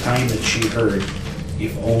 between the time that she heard,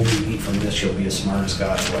 if only you eat from this, you'll be as smart as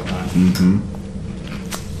God or whatnot. Mm-hmm.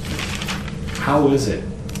 How is it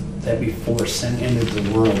that before sin entered the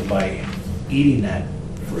world by eating that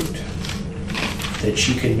fruit, that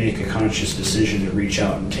she could make a conscious decision to reach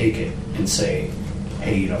out and take it and say,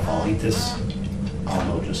 hey, you know, if I'll eat this, I'll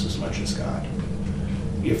know just as much as God.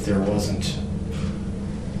 If there wasn't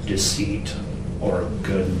deceit or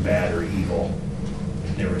good and bad or evil,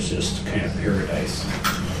 there was just kind of paradise.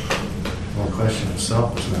 Well, the question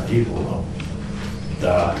itself is not evil,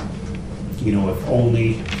 though. You know, if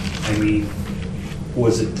only, I mean,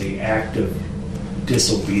 was it the act of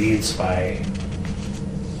disobedience by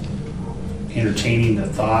entertaining the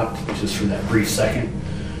thought just for that brief second?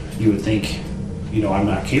 You would think, you know, I'm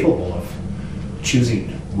not capable of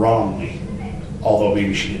choosing wrongly, although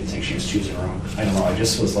maybe she didn't think she was choosing wrong. I don't know. I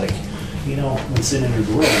just was like, you know, when sin entered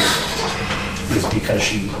the world, is because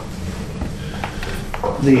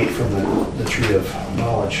they ate from the tree of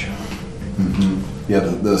knowledge. Mm-hmm. Yeah,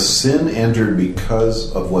 the sin entered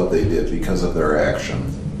because of what they did, because of their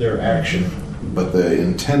action. Their action. But the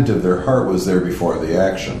intent of their heart was there before the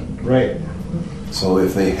action. Right. So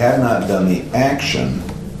if they had not done the action,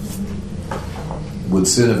 would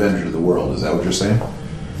sin have entered the world? Is that what you're saying?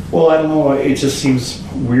 Well, I don't know. It just seems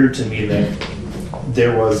weird to me that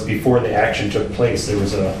there was, before the action took place, there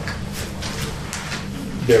was a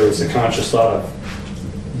conscious thought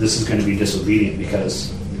of, this is going to be disobedient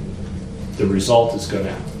because the result is going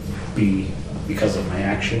to be because of my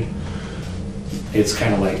action. It's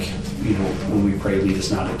kind of like, you know, when we pray, lead us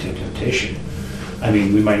not into temptation. I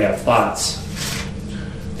mean, we might have thoughts,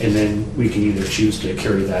 and then we can either choose to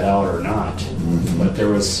carry that out or not. Mm-hmm. But there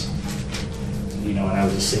was, you know, and I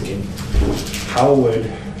was just thinking, how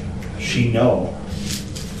would she know?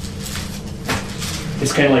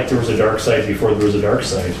 It's kind of like there was a dark side before there was a dark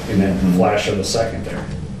side in that flash of a second there.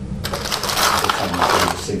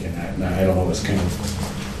 I was thinking that. Now, I don't know, it's kind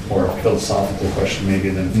of more a philosophical question maybe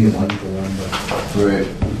than a theological one. But. Right.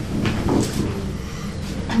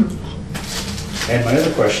 And my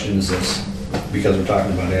other question is this, because we're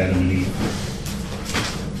talking about Adam and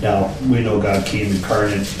Eve. Now, we know God came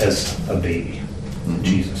incarnate as a baby,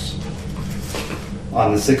 Jesus.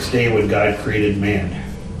 On the sixth day when God created man,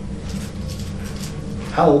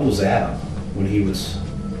 how old was Adam when he was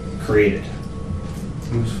created?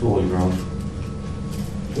 He was fully grown.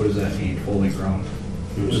 What does that mean, fully grown?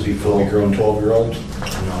 Was he fully grown 12-year-old? No,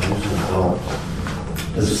 he was an adult.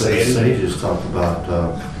 Does it say The anything? sages talk about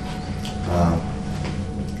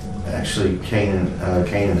actually Cain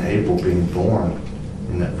and Abel being born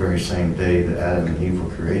in that very same day that Adam and Eve were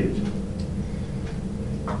created.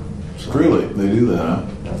 So, Really? They do that,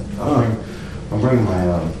 huh? I'm bringing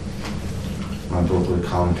my booklet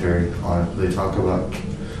commentary on it. They talk about,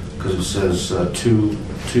 because it says two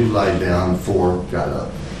lied down, 4 got up,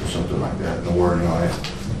 or something like that, in the wording on it.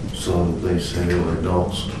 So they say they were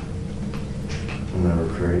adults when they were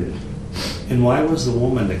created. And why was the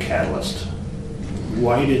woman the catalyst?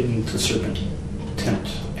 Why didn't the serpent tempt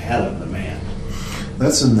Adam, the man?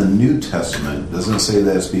 That's in the New Testament. Doesn't it say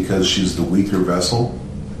that's because she's the weaker vessel?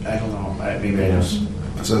 I don't know. Maybe I just...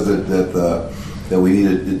 It says that we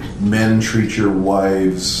need men treat your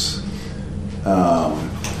wives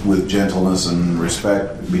with gentleness and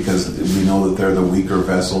respect because we know that they're the weaker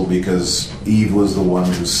vessel because Eve was the one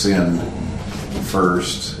who sinned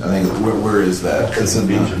first. I think, where is that? It's in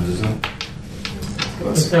Ephesians, isn't it?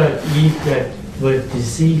 It's not Eve that was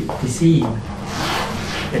deceived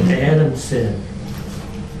and Adam sinned.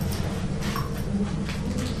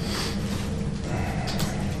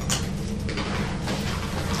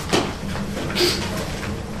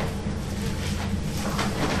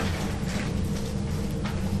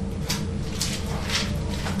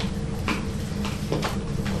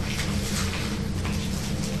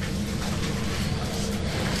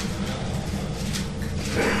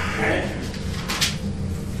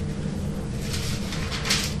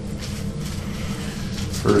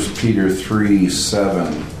 Peter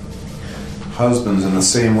 3:7. Husbands, in the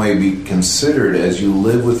same way, be considerate as you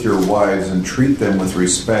live with your wives and treat them with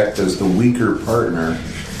respect as the weaker partner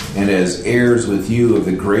and as heirs with you of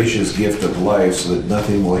the gracious gift of life so that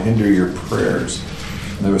nothing will hinder your prayers.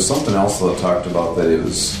 And there was something else that talked about that it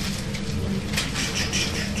was...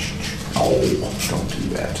 Oh, don't do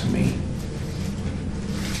that to me.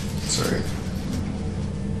 Sorry.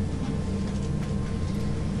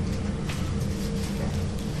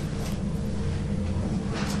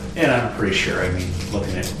 And I'm pretty sure, I mean,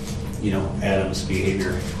 looking at, you know, Adam's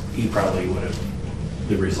behavior, he probably would have,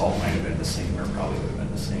 the result might have been the same, or probably would have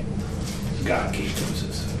been the same. God came to him and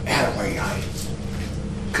says, Adam, why are you hiding?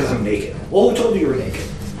 Because I'm naked. Well, who told you you were naked?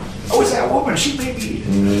 Oh, it's that woman, she made me eat it.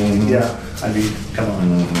 Mm-hmm. Yeah, I mean, come on.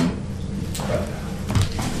 Mm-hmm.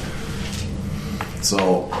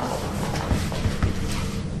 So,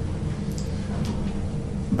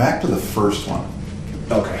 back to the first one.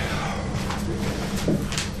 Okay.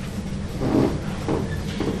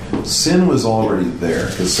 Sin was already there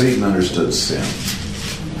because Satan understood sin.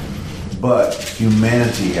 But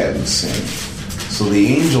humanity hadn't sinned. So the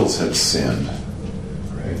angels had sinned.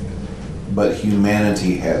 Right. But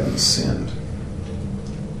humanity hadn't sinned.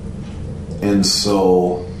 And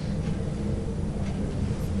so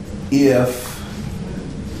if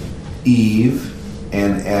Eve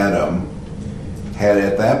and Adam had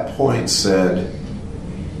at that point said,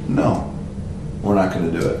 no, we're not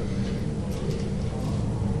going to do it,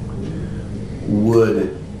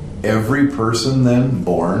 would every person then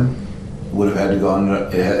born would have had to go on,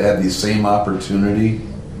 had the same opportunity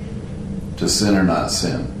to sin or not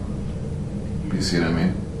sin? You see what I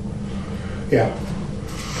mean? Yeah.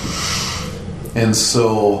 And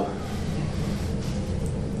so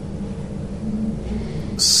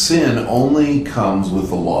sin only comes with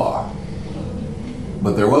the law.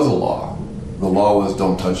 But there was a law. The law was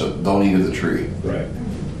don't touch it, don't eat of the tree. Right.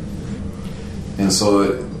 And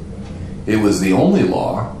so it was the only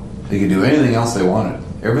law. They could do anything else they wanted.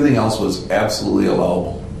 Everything else was absolutely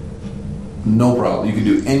allowable. No problem. You could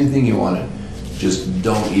do anything you wanted. Just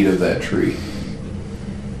don't eat of that tree.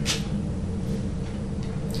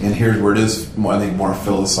 And here's where it is, I think, more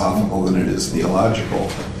philosophical than it is theological,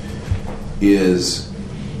 is,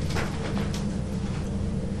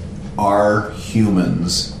 are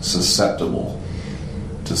humans susceptible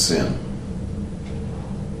to sin?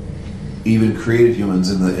 Even created humans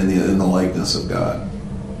in the likeness of God.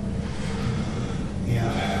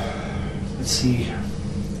 Yeah. Let's see.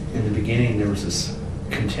 In the beginning, there was this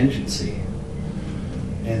contingency.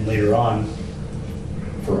 And later on,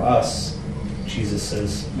 for us, Jesus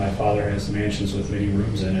says, my Father has mansions with many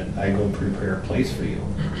rooms in it. I go prepare a place for you.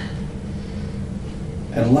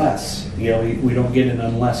 Unless, we don't get an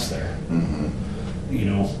unless there. Mm-hmm.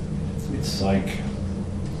 It's like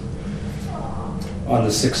on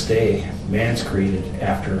the sixth day, man's created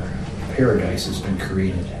after paradise has been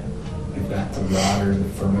created. We've got the water, the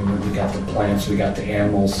firmament, we got the plants, we got the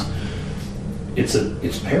animals. It's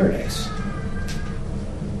paradise.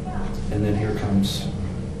 And then here comes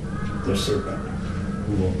the serpent,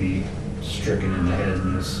 who will be stricken in the head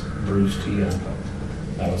and his bruised heel.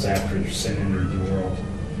 That was after sin entered the world.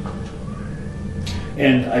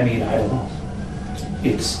 And I don't know.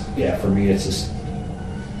 For me, it's just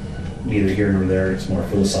neither here nor there. It's more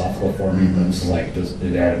philosophical for me. But it's like,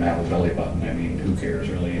 did Adam have a belly button? Who cares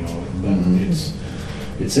really? But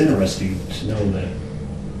it's interesting to know that,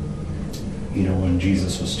 when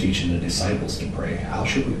Jesus was teaching the disciples to pray, how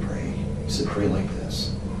should we pray? He said, pray like this.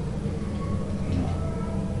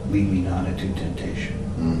 Lead me not into temptation.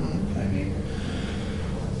 Mm-hmm.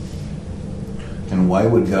 And why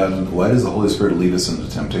does the Holy Spirit lead us into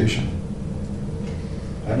temptation?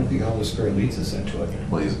 I don't think the Holy Spirit leads us into it.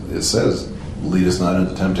 Well, it says, lead us not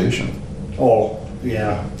into temptation. Oh,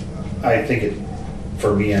 yeah. I think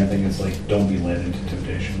for me, I think it's like, don't be led into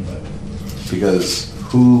temptation. But Because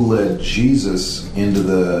who led Jesus into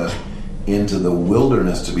the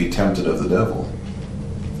wilderness to be tempted of the devil?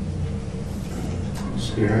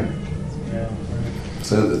 Spirit. yeah. It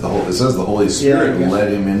says the Holy Spirit Yeah, I guess.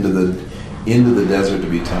 led him into the desert to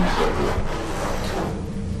be tempted.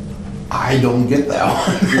 I don't get that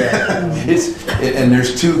one. Yeah. And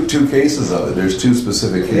there's two cases of it. There's two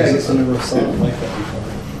specific cases. Yeah, I guess I of it. never saw it like that before.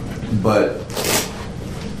 But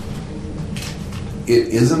it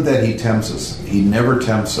isn't that he tempts us. He never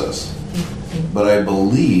tempts us. But I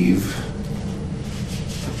believe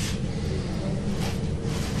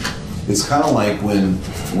it's kind of like when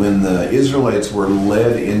the Israelites were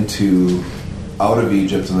led out of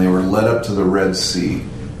Egypt and they were led up to the Red Sea.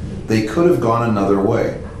 They could have gone another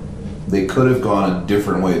way. They could have gone a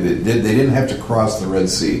different way. They didn't have to cross the Red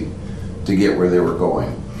Sea to get where they were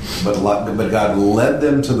going. But God led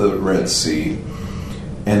them to the Red Sea,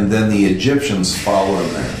 and then the Egyptians followed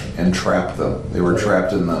them there and trapped them. They were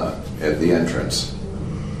trapped at the entrance.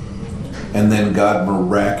 And then God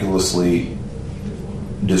miraculously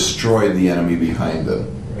destroyed the enemy behind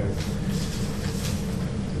them.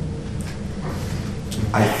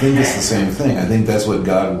 I think it's the same thing. I think that's what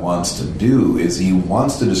God wants to do, is he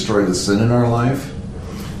wants to destroy the sin in our life.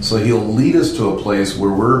 So he'll lead us to a place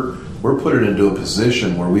where we're put into a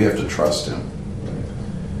position where we have to trust him.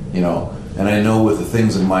 And I know with the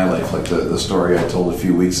things in my life, like the story I told a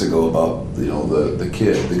few weeks ago about the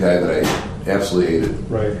kid, the guy that I absolutely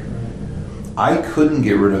hated. Right. I couldn't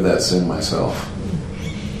get rid of that sin myself.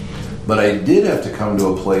 But I did have to come to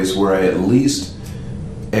a place where I at least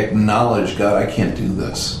acknowledge, God, I can't do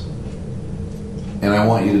this. And I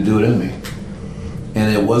want you to do it in me. And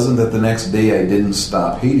it wasn't that the next day I didn't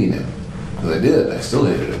stop hating him. Because I did. I still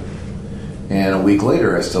hated him. And a week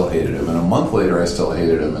later, I still hated him. And a month later, I still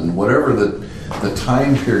hated him. And whatever the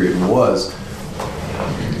time period was,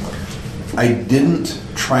 I didn't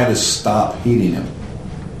try to stop hating him.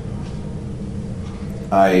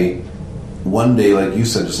 One day, like you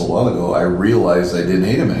said just a while ago, I realized I didn't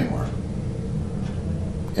hate him anymore.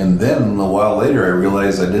 And then a while later, I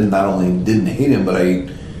realized I not only didn't hate him, but I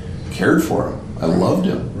cared for him. I loved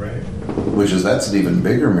him. Right. That's an even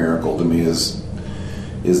bigger miracle to me is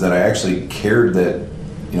that I actually cared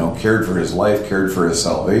for his life, cared for his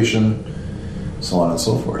salvation, so on and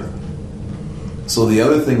so forth. So the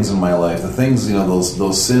other things in my life, the things,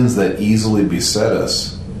 those sins that easily beset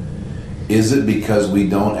us, is it because we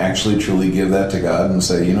don't actually truly give that to God and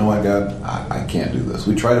say, you know what, God, I can't do this.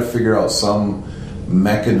 We try to figure out some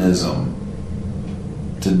mechanism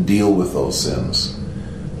to deal with those sins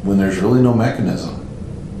when there's really no mechanism.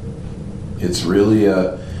 It's really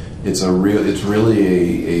a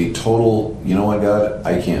total, you know what, God,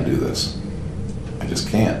 I can't do this. I just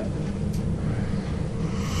can't.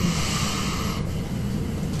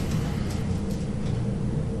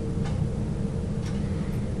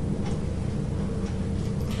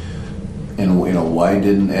 And why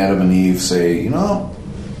didn't Adam and Eve say, I'm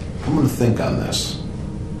going to think on this.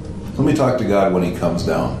 Let me talk to God when he comes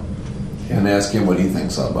down and ask him what he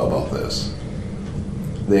thinks about this.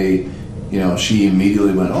 She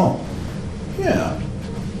immediately went, oh, yeah.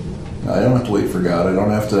 I don't have to wait for God. I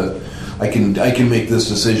don't have to. I can make this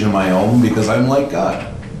decision on my own because I'm like God.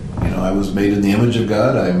 I was made in the image of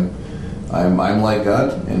God. I'm like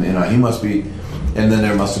God, and he must be. And then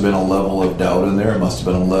there must have been a level of doubt in there. It must have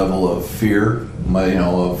been a level of fear,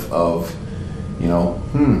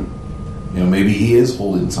 maybe he is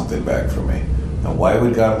holding something back from me. Now, why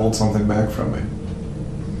would God hold something back from me?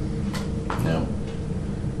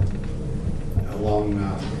 Along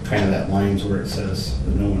kind of that lines where it says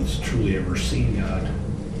that no one's truly ever seen God.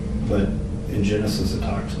 But in Genesis it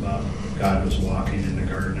talks about God was walking in the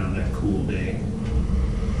garden on that cool day.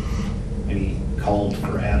 And he called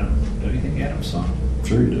for Adam. Don't you think Adam saw him?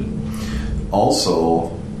 Sure he did.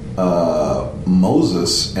 Also,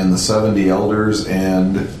 Moses and the 70 elders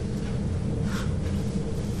and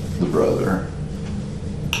the brother,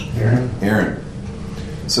 Aaron,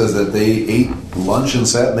 says that they ate lunch and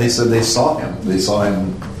sat, and they said they saw him. They saw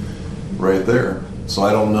him right there. So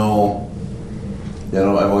I don't know.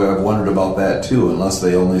 I've wondered about that too, unless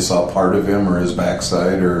they only saw part of him or his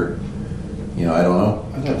backside, or I don't know.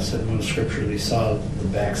 I thought it said in the scripture they saw the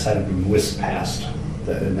backside of him whisk past,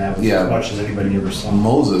 and that was Yeah. as much as anybody ever saw.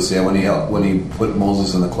 Moses, when he put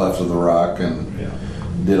Moses in the cleft of the rock and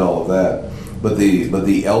did all of that. But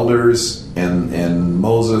the elders and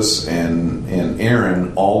Moses and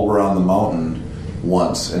Aaron all were on the mountain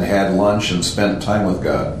once and had lunch and spent time with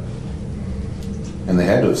God. And they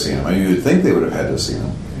had to have seen him. I mean, you would think they would have had to have seen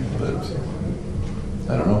him, but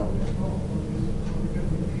I don't know.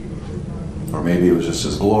 Or maybe it was just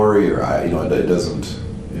his glory, or it doesn't.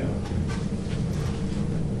 Yeah.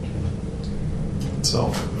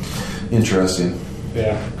 So interesting.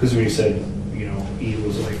 Yeah, because when he said, Eve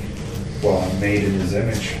was like, well, I'm made in his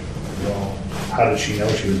image. Well, how did she know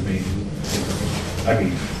she was made in his image? I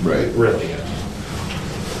mean, Right. really.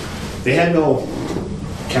 They had no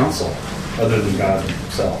counsel other than God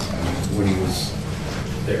himself. I mean, when he was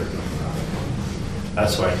there.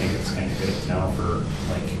 That's why I think it's kind of good now for,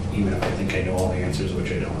 even if I think I know all the answers,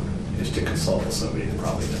 which I don't, is to consult with somebody that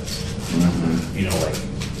probably does.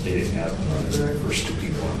 Mm-hmm. They didn't have the very first two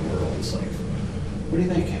people in the world. It's like, what do you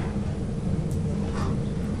think?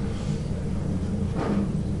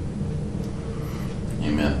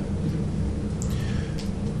 Amen.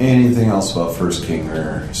 Anything else about 1 King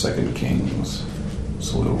or 2 Kings?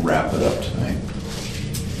 So we'll wrap it up tonight.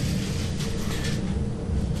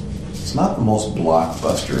 It's not the most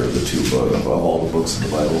blockbuster of the two books, of all the books of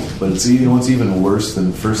the Bible, but it's what's even worse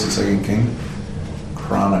than 1st and 2nd King?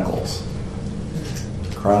 Chronicles.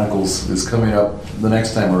 Chronicles is coming up the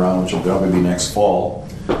next time around, which will probably be next fall,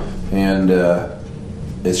 and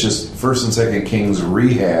it's just 1st and 2nd Kings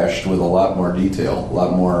rehashed with a lot more detail, a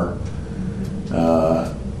lot more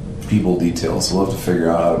people details. So we'll have to figure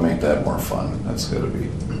out how to make that more fun. That's got to be.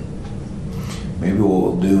 Maybe what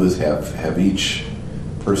we'll do is have each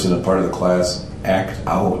person, a part of the class, act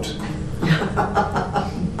out.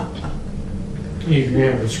 You can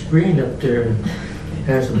have a screen up there and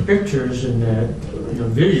have some pictures and that,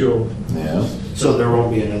 visual. Yeah. So there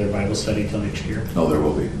won't be another Bible study till next year? No, there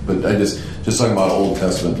will be. But I just talking about Old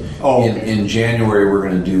Testament. Oh, okay. In January, we're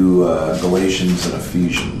going to do Galatians and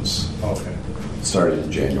Ephesians. Okay. Starting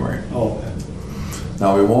in January. Oh, okay.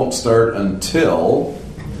 Now we won't start until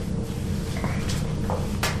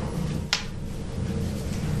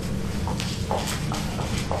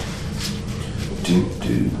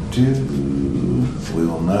We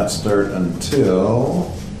will not start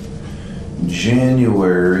until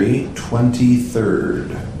January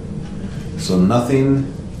 23rd. So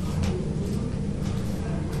nothing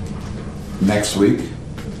next week.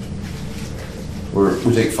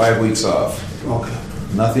 We take 5 weeks off. Okay.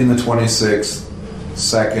 Nothing the 26th,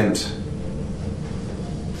 2nd.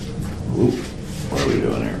 Oop, what are we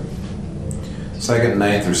doing here? 2nd,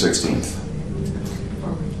 9th, or 16th.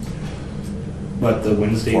 But the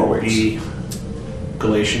Wednesday 4 will weeks. be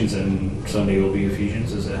Galatians and Sunday will be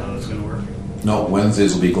Ephesians. Is that how it's going to work? No,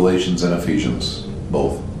 Wednesdays will be Galatians and Ephesians,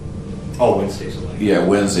 both. Oh, Wednesdays will be. Yeah,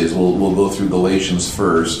 Wednesdays. We'll go through Galatians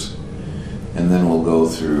first, and then we'll go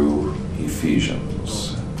through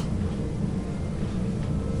Ephesians.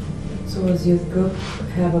 So does youth group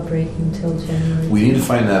have a break until January? We need to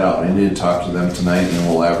find that out. I need to talk to them tonight, and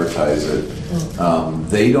we'll advertise it.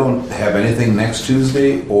 They don't have anything next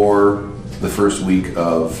Tuesday or the first week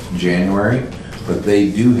of January, but they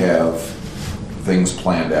do have things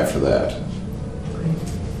planned after that. Okay.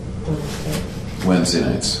 Wednesday. Wednesday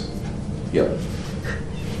nights. Yep.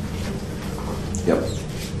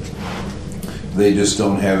 They just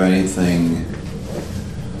don't have anything.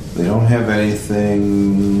 They don't have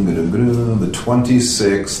anything the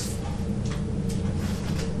 26th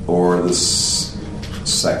or the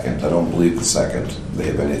 2nd. I don't believe the 2nd they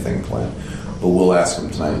have anything planned. But we'll ask them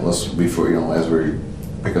tonight. Before, as we're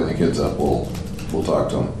picking the kids up, we'll talk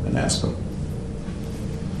to them and ask them.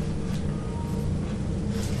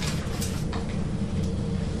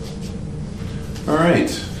 All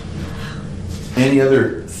right. Any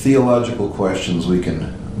other theological questions we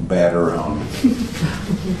can bat around?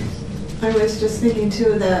 I was just thinking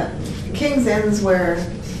too that King's End's where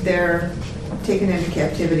they're taken into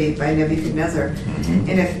captivity by Nebuchadnezzar,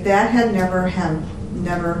 and if that had never had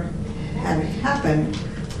happened,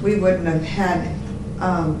 we wouldn't have had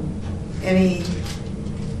any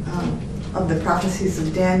of the prophecies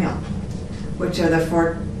of Daniel, which are the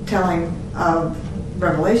foretelling of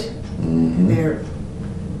Revelation. Mm-hmm.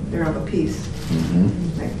 They're of a piece.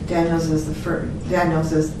 Mm-hmm. Like Daniel's is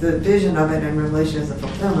the vision of it, and Revelation is the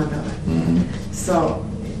fulfillment of it. Mm-hmm. So,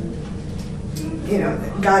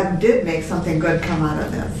 God did make something good come out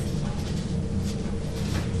of this.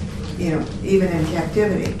 Even in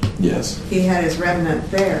captivity, Yes. He had His remnant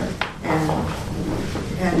there, and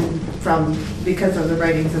because of the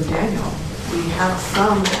writings of Daniel, we have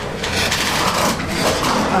some.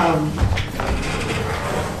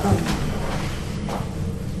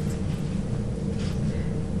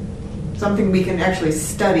 Something we can actually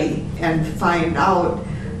study and find out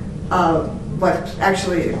what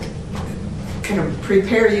actually kind of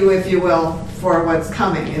prepare you, if you will, for what's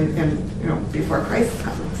coming and before Christ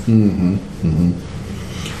comes. Mm-hmm. Mm-hmm.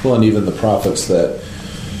 Well, and even the prophets that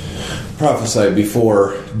prophesied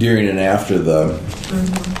before, during, and after the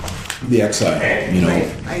exile, Right.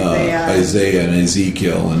 Isaiah and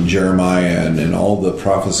Ezekiel and Jeremiah and all the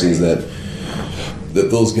prophecies that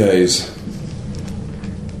those guys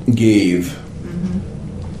gave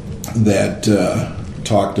that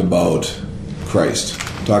talked about Christ,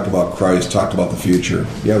 talked about the future.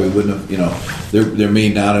 Yeah, we wouldn't have, there may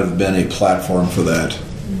not have been a platform for that.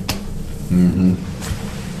 Mm-hmm.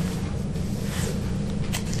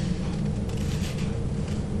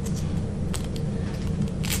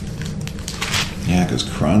 Yeah, because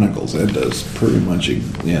Chronicles, that does pretty much,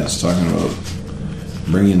 it's talking about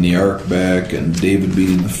bringing the ark back and David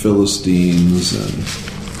beating the Philistines, and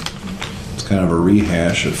it's kind of a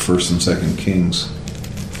rehash of 1st and 2nd Kings.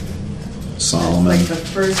 Solomon. Like the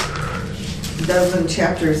first dozen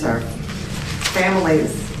chapters are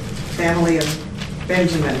families, family of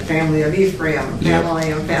Benjamin, family of Ephraim,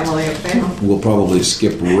 family of family of family. We'll probably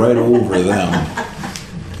skip right over them.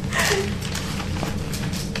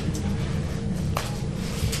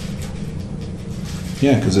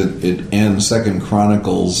 Yeah, because it ends, 2nd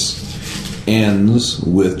Chronicles ends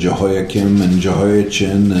with Jehoiakim and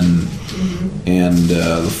Jehoiachin and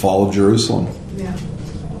the fall of Jerusalem. Yeah.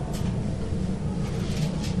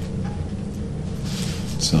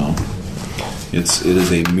 So it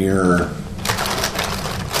is a mirror.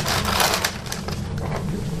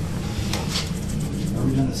 Are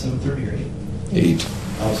we done at 7:30 or 8? 8.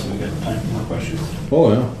 Oh, so we got time for more questions.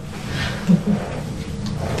 Oh yeah.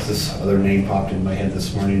 This other name popped in my head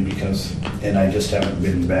this morning and I just haven't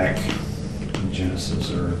been back in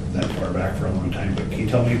Genesis or that far back for a long time, but can you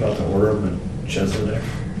tell me about the Order of Melchizedek?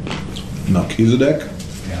 Melchizedek.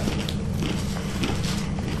 Yeah.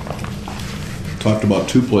 Talked about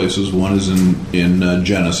 2 places. One is in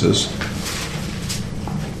Genesis.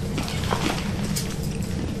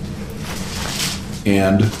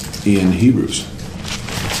 and in Hebrews.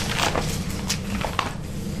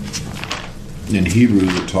 In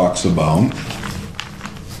Hebrews, it talks about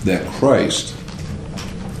that Christ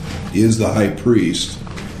is the high priest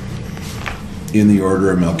in the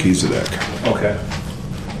order of Melchizedek. Okay.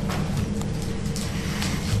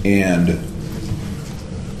 And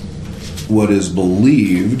what is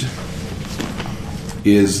believed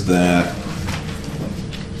is that,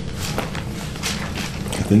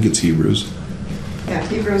 I think it's Hebrews. Yeah,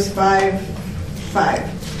 Hebrews 5:5.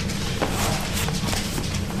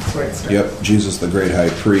 That's where it starts. Yep, Jesus the great high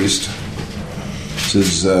priest.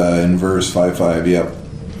 This is in verse 5:5, yep.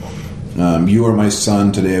 You are my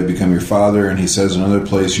son, today I've become your father. And he says in another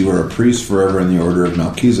place, you are a priest forever in the order of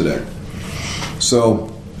Melchizedek. So,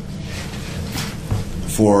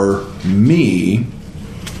 for me,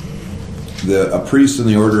 a priest in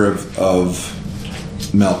the order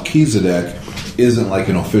of Melchizedek isn't like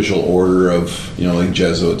an official order of, like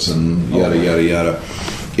Jesuits and yada, yada, yada.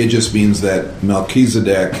 It just means that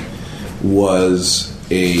Melchizedek was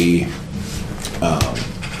a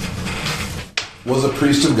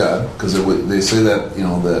priest of God, because they say that,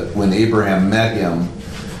 that when Abraham met him,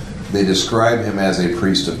 they describe him as a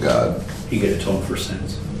priest of God. He could atone for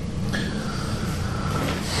sins.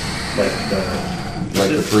 Like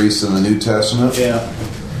the priests in the New Testament? Yeah.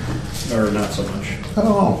 Or not so much. I don't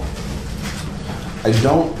know. I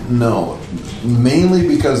don't know. Mainly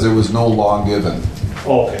because there was no law given.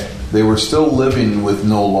 Oh, okay. They were still living with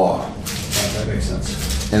no law. That makes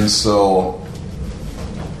sense. And so,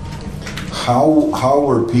 how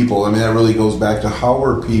were people, that really goes back to how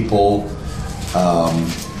were people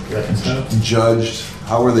judged,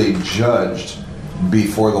 how were they judged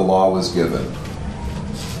before the law was given?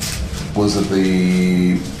 Was it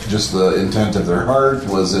just the intent of their heart?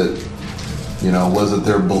 Was it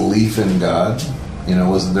their belief in God?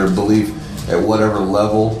 Was it their belief at whatever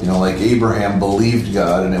level? Like Abraham believed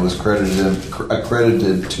God and it was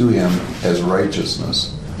accredited to him as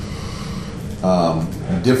righteousness.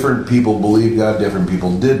 Different people believed God, different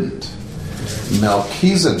people didn't.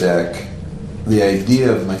 Melchizedek, the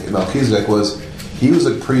idea of Melchizedek was he was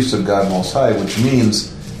a priest of God Most High, which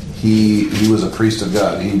means he was a priest of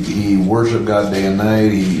God. He worshipped God day and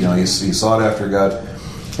night. He sought after God,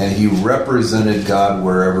 and he represented God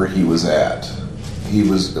wherever he was at. He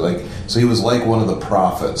was like one of the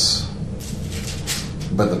prophets,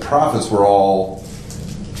 but the prophets were all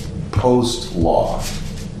post-law.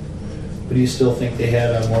 But do you still think they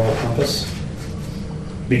had a moral compass?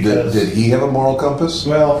 Because Did he have a moral compass?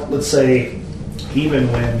 Well, let's say even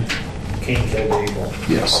when Cain killed Abel,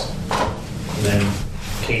 Yes. and then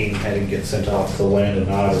Cain had to get sent off to the land of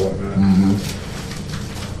Nod or whatnot.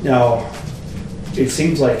 Mm-hmm. Now, it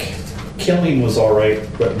seems like killing was all right,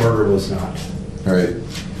 but murder was not. All right.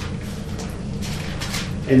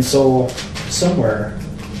 And so, somewhere,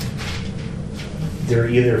 they're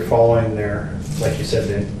either following their, like you said,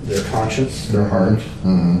 their conscience, their heart,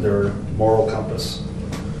 their moral compass.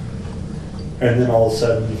 And then all of a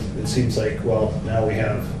sudden, it seems like, well, now we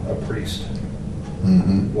have a priest.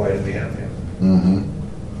 Mm-hmm. Why do we have him?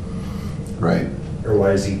 Mm-hmm. Right. Or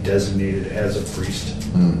why is he designated as a priest?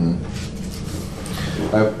 Mm-hmm.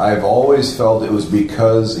 I've always felt it was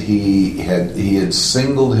because he had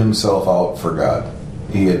singled himself out for God.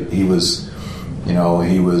 He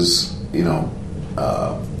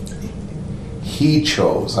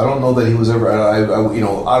chose. I don't know that he was ever.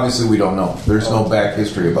 Obviously we don't know. There's no back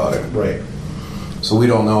history about it. Right. So we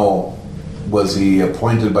don't know. Was he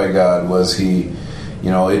appointed by God? Was he?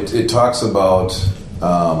 It talks about.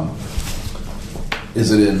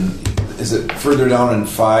 Is it further down in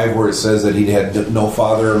 5 where it says that he had no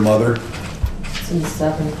father or mother? It's in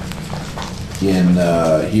 7. In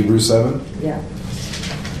Hebrews 7? Yeah.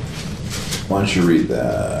 Why don't you read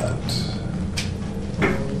that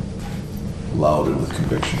loud and with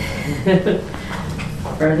conviction?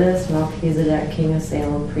 For this, Melchizedek, king of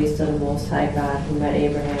Salem, priest of the Most High God, who met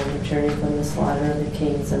Abraham, returning from the slaughter of the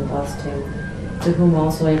kings, and blessed him, to whom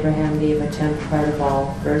also Abraham gave a tenth part of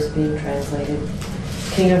all, first being translated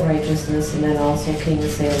King of Righteousness, and then also King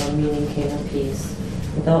of Salem, meaning King of Peace,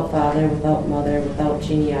 without father, without mother, without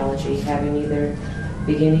genealogy, having neither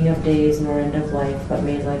beginning of days nor end of life, but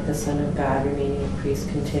made like the Son of God, remaining a priest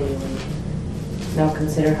continually. Now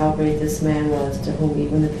consider how great this man was, to whom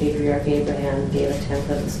even the patriarch Abraham gave a tenth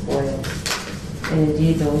of the spoils. And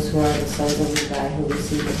indeed those who are the sons of Levi, who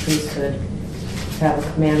receive the priesthood, have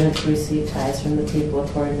a commandment to receive tithes from the people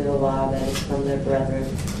according to the law, that is from their brethren,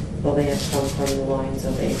 though they have come from the loins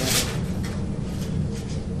of Abraham.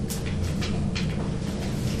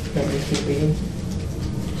 Let me keep reading.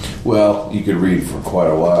 Well, you could read for quite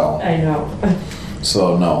a while. I know.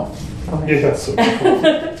 So no. Okay. Yeah, so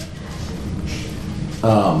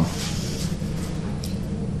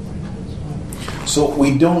So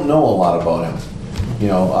we don't know a lot about him. You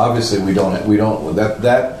know, obviously we don't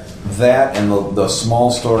that and the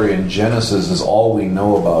small story in Genesis is all we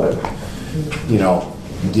know about him. You know,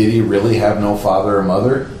 did he really have no father or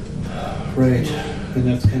mother? right, and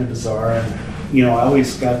that's kind of bizarre. And you know, I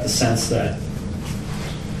always got the sense that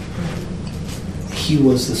he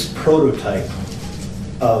was this prototype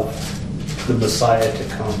of the Messiah to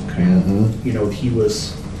come. Kind of, Mhm. you know, he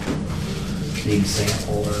was the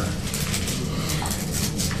example, or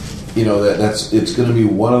You know, it's going to be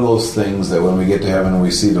one of those things that when we get to heaven we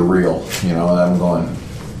see the real. You know, and I'm going,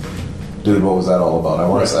 dude, what was that all about? I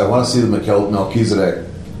want to see the Melchizedek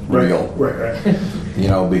real. right. You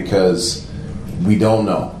know, because we don't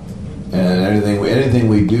know, and anything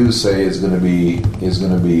we do say is going to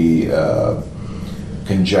be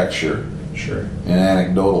conjecture Sure. and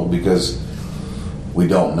anecdotal because we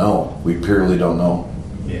don't know. We purely don't know.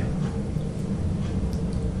 Yeah.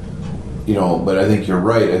 You know, but I think you're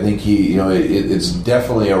right. I think it's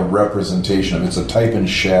definitely a representation of, it's a type and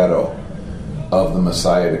shadow of the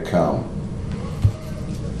Messiah to come.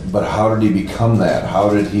 But how did he become that? How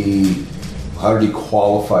did he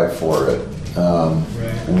qualify for it?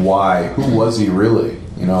 Why? Who was he really?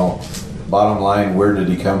 You know, bottom line, where did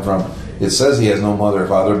he come from? It says he has no mother or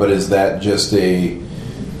father, but is that just a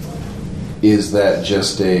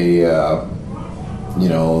you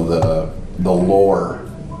know, the lore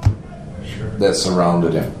Sure. that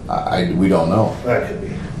surrounded him? We don't know. That could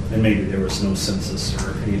be. And maybe there was no census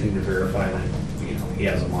or anything to verify that, you know, he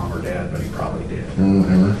has a mom or dad, but he probably did.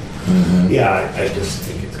 Mm-hmm. Mm-hmm. Yeah, I just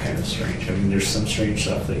think it's kind of strange. I mean, there's some strange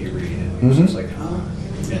stuff that you read and Mhm. it's just like, huh?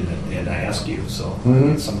 And I ask you, so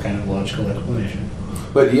Mhm. it's some kind of logical explanation.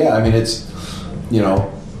 But yeah, I mean, it's, you know,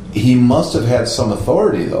 he must have had some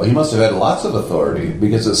authority, though. He must have had lots of authority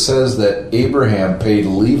because it says that Abraham paid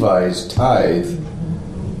Levi's tithe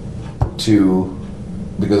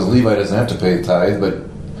because Levi doesn't have to pay tithe, but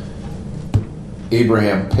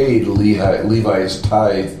Abraham paid Levi's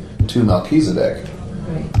tithe to Melchizedek.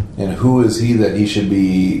 Right. And who is he that he should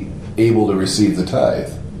be able to receive the tithe?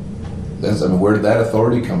 Where did that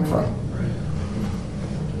authority come from?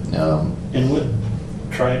 And what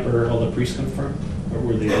tribe are all the priests come from? Or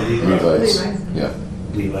were they Levites? Levites. Levites. Yeah.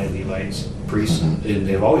 Levites, priests, Mhm. and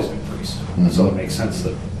they've always been priests. Mhm. So it makes sense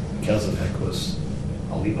that Melchizedek was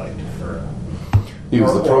a Levite. He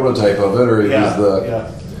was the prototype of it, or he Yeah.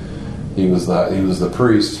 was the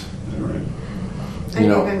priest. I You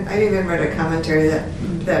know, even read a commentary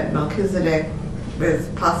that Melchizedek was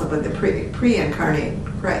possibly the pre-incarnate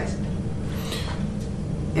Christ.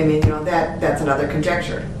 I mean, you know, that's another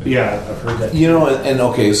conjecture. Yeah, I've heard that. you know, and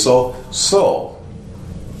okay, so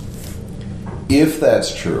if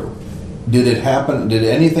that's true, did it happen? Did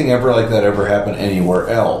anything ever like that ever happen anywhere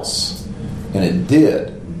else? And it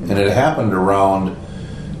did, and it happened around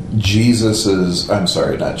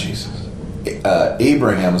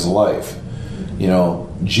Abraham's life. You know,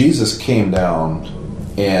 Jesus came down,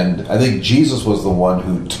 and I think Jesus was the one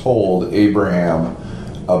who told Abraham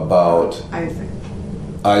about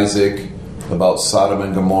Isaac, about Sodom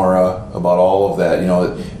and Gomorrah, about all of that. You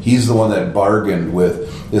know, he's the one that bargained with.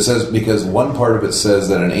 It says, because one part of it says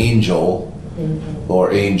that an angel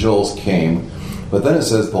or angels came, but then it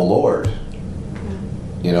says the Lord.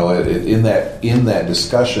 You know, in that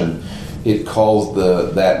discussion, it calls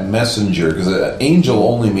that messenger, because angel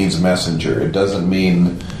only means messenger. It doesn't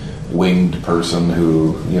mean winged person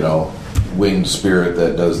who, you know, winged spirit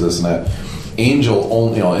that does this and that. Angel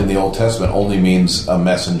only, you know, in the Old Testament only means a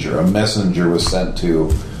messenger. A messenger was sent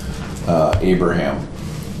to Abraham,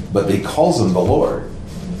 but he calls him the Lord.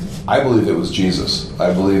 I believe it was Jesus.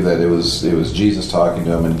 I believe that it was Jesus talking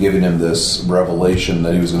to him and giving him this revelation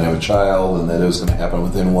that he was going to have a child and that it was going to happen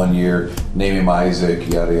within 1 year. Name him Isaac,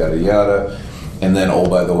 yada yada yada, and then, oh,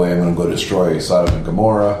 by the way, I'm going to go destroy Sodom and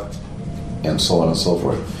Gomorrah, and so on and so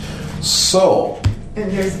forth. So,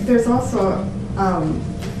 And there's also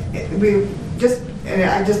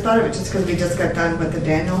I just thought of it just because we just got done with the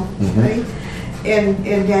Daniel study. In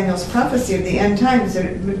Daniel's prophecy of the end times,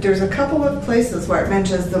 there's a couple of places where it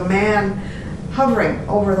mentions the man hovering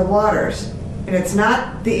over the waters, and it's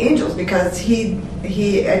not the angels, because he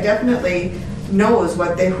definitely knows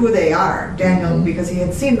who they are, Daniel, because he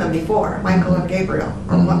had seen them before, Michael and Gabriel,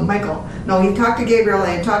 or Michael. No, he talked to Gabriel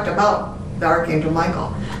and he talked about the archangel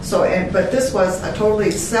Michael. So, but this was a totally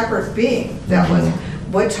separate being that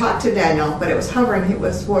would talk to Daniel, but it was hovering. It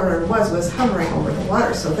was hovering over the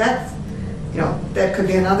water. So that's, you know, that could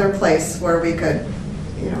be another place where we could,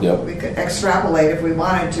 Yep. we could extrapolate if we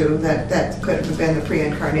wanted to that could have been the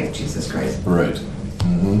pre-incarnate Jesus Christ. Right.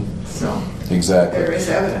 Mm-hmm. So Exactly. there is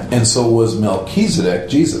evidence. And so was Melchizedek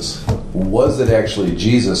Jesus? Was it actually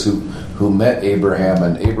Jesus who met Abraham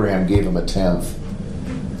and Abraham gave him a tenth?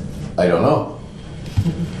 I don't know.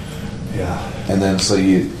 Yeah. And then so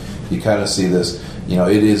you kind of see this.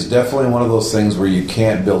 It is definitely one of those things where you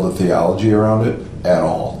can't build a theology around it at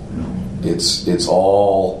all. It's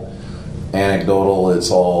all anecdotal. It's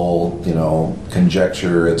all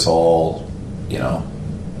conjecture. It's all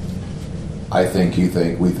I think, you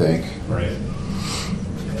think, we think. Right.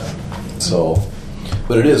 So,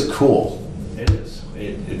 but it is cool. It is.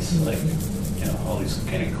 It's like, all these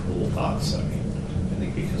kind of cool thoughts. I mean, I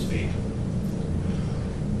think because we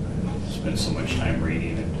spend so much time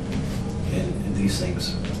reading and these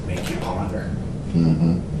things make you ponder.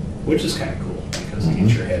 Mm-hmm. Which is kind of cool because you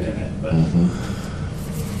get your head in it.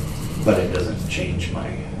 But it doesn't change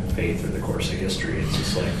my faith or the course of history. It's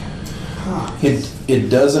just like, It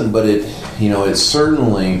doesn't, but it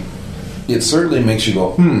certainly makes you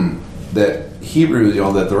go, that Hebrews,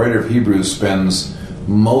 that the writer of Hebrews spends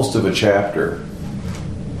most of a chapter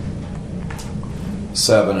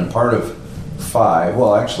 7 and part of 5,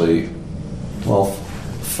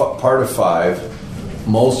 part of 5,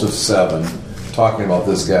 most of 7, talking about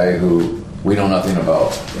this guy who we know nothing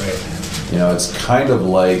about. right. It's kind of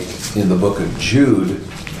like in the book of Jude,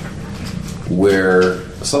 where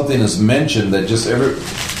something is mentioned that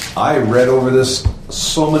I read over this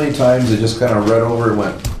so many times, I just kind of read over it and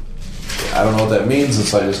went, I don't know what that means, and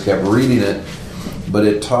so I just kept reading it. But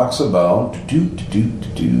it talks about Let me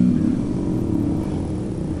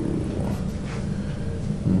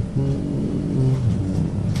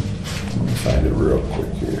find it real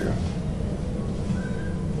quick here.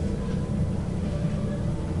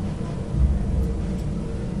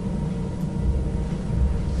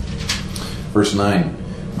 Verse 9.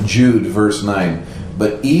 Jude, verse 9.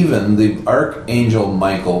 But even the archangel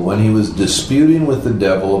Michael, when he was disputing with the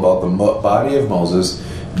devil about the body of Moses,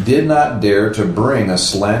 did not dare to bring a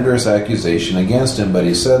slanderous accusation against him, but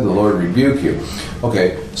he said, "The Lord rebuke you."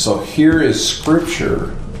 Okay, so here is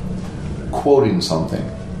Scripture quoting something.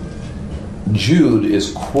 Jude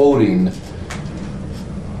is quoting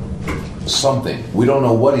something. We don't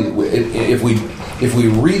know what if we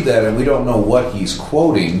read that and we don't know what he's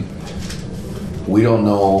quoting, we don't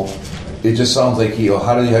know. It just sounds like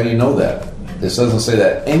how do you know that? This doesn't say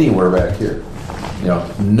that anywhere back here.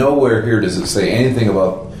 Nowhere here does it say anything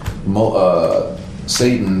about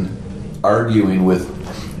Satan arguing with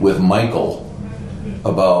Michael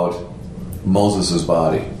about Moses'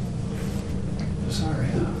 body. Sorry.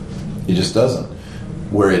 It just doesn't.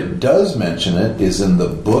 Where it does mention it is in the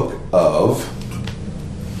book of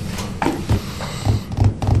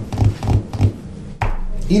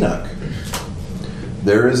Enoch.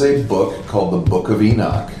 There is a book called the Book of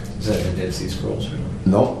Enoch. Is that the Dead Sea Scrolls?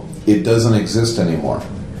 No, it doesn't exist anymore.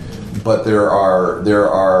 But there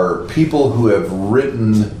are people who have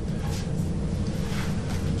written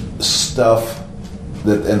stuff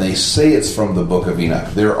and they say it's from the Book of Enoch.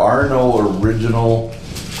 There are no original,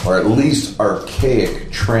 or at least archaic,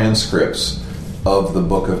 transcripts of the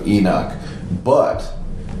Book of Enoch, but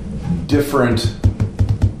different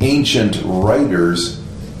ancient writers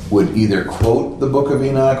would either quote the Book of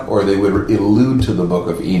Enoch or they would allude to the Book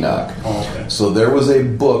of Enoch. Oh, okay. So there was a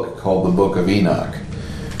book called the Book of Enoch.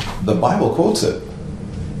 The Bible quotes it.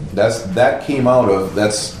 That's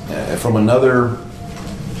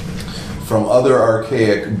from other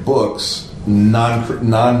archaic books,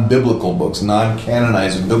 non-biblical books,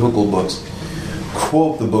 non-canonized biblical books,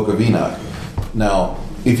 quote the Book of Enoch. Now,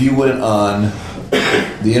 if you went on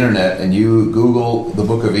the internet and you Google the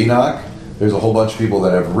Book of Enoch, there's a whole bunch of people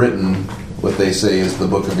that have written what they say is the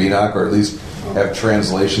Book of Enoch, or at least have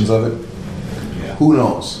translations of it. Yeah. Who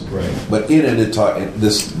knows? Right. But in it,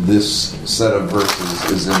 this set of verses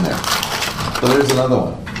is in there. But there's another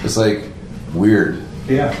one. It's like weird.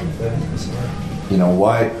 Yeah.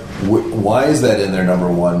 Why is that in there? Number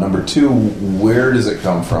one. Number two, where does it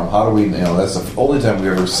come from? How do we? That's the only time we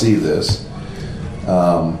ever see this.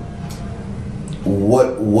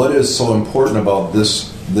 What is so important about this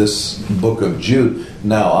book of Jude?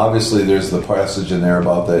 Now, obviously, there's the passage in there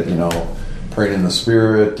about that, praying in the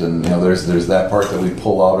Spirit, and there's that part that we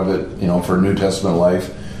pull out of it, for New Testament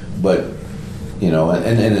life. But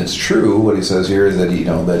and it's true what he says here is that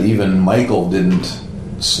that even Michael didn't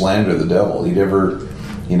slander the devil. He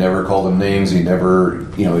never called him names. He never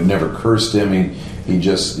cursed him. He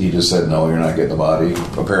just said, no, you're not getting the body.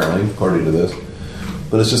 Apparently, according to this.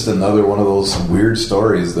 But it's just another one of those weird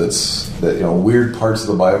stories that weird parts of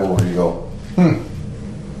the Bible where you go,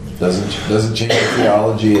 Doesn't change the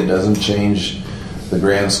theology. It doesn't change the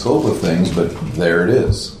grand scope of things. But there it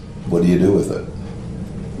is. What do you do with it?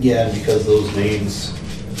 Yeah, because those names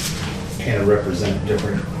kind of represent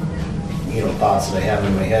different, thoughts that I have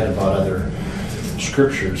in my head about other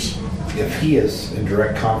scriptures. If he is in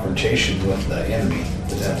direct confrontation with the enemy,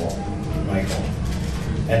 the devil, Michael,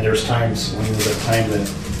 and there's times when there was a time that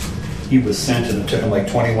he was sent and it took him like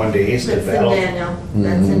 21 days to That's in battle. Daniel.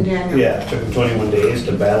 That's in Daniel. Yeah, it took him 21 days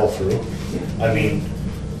to battle through. I mean,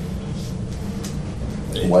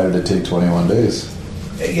 Why did it take 21 days?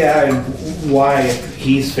 yeah, and why if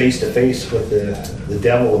he's face to face with the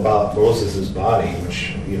devil about Moses' body,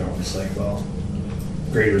 which, it's like, well,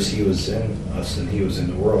 greater is he was in us than he was in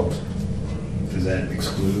the world. Does that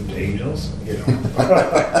exclude angels?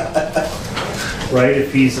 Right?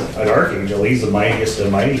 If he's an archangel, he's the mightiest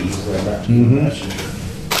of mighty. He's the messenger.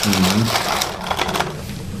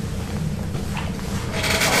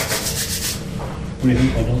 What do you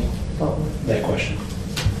think, Wendell? That question.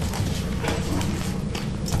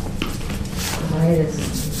 I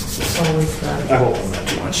just always thought. I hope I'm not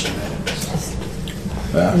too much tonight. Just,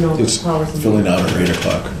 Yeah, it's powers and filling out at 8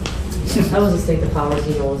 o'clock. I was just think the powers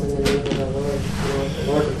he knows in the name of the Lord. The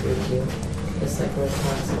Lord is with you. Just like where it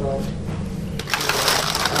talks about,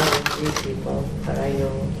 I don't know three people, but I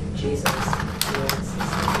know Jesus.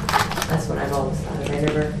 That's what I've always thought of. I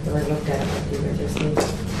never really looked at it like you were just saying.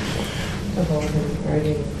 About him, or I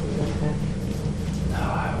didn't look at it. No,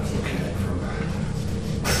 I was looking at it from.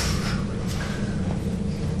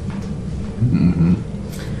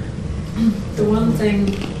 The one thing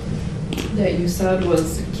that you said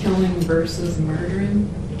was killing versus murdering.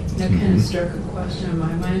 That kind of struck a question in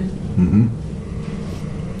my mind.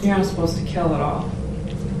 Mm-hmm. You're not supposed to kill at all,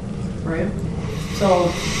 right?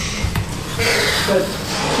 So, but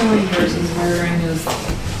killing versus murdering is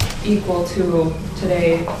equal to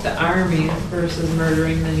today the army versus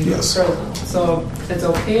murdering the Yes. prison. So it's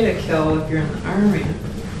okay to kill if you're in the army,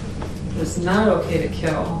 but it's not okay to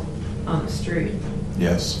kill on the street.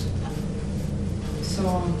 Yes.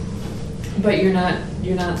 So, but you're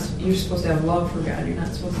supposed to have love for God. You're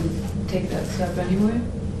not supposed to take that step anyway.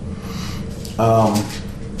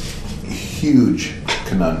 Huge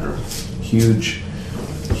conundrum. Huge.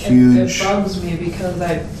 It bugs me because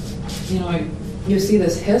you see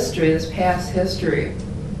this history, this past history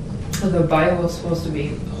of the Bible is supposed to be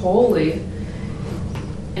holy,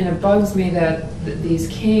 and it bugs me that these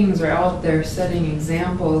kings are out there setting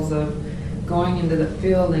examples of going into the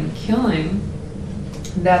field and killing.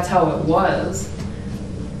 That's how it was,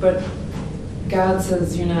 but God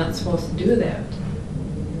says you're not supposed to do that.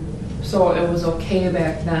 So it was okay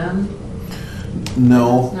back then.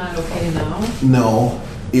 No. It's not okay now. No.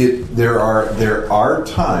 There are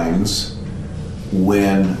times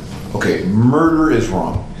when murder is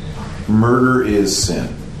wrong. Murder is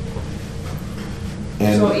sin.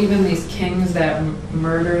 And So even these kings that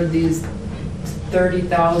murdered these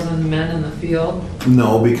 30,000 men in the field?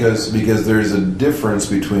 no, because there's a difference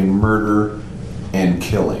between murder and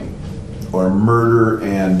killing, or murder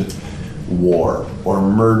and war, or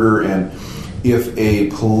murder and if a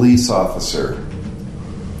police officer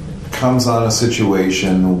comes on a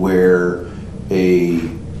situation where a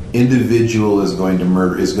individual is going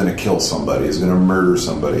to kill somebody, is going to murder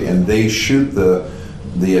somebody, and they shoot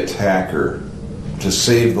the attacker to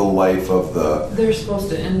save the life of the. They're supposed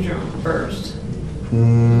to injure them first.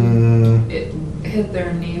 It hit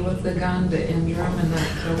their knee with the gun to injure them and not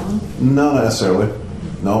kill them? No, not necessarily.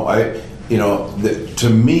 No, to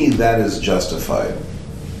me that is justified.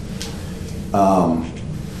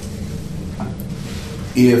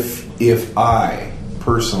 If I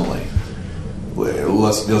personally,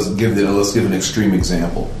 let's give an extreme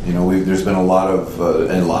example. There's been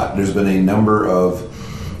there's been a number of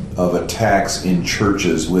attacks in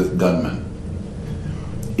churches with gunmen.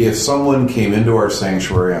 If someone came into our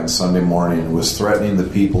sanctuary on Sunday morning and was threatening the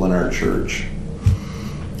people in our church,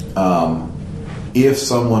 if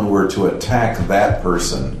someone were to attack that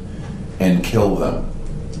person and kill them,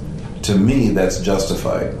 to me that's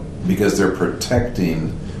justified because they're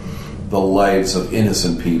protecting the lives of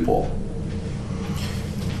innocent people.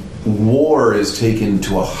 War is taken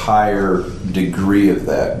to a higher degree of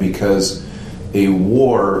that because a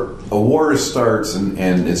war starts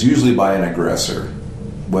and it's usually by an aggressor,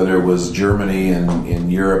 whether it was Germany in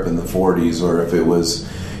Europe in the 40s or if it was.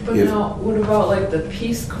 But now, what about like the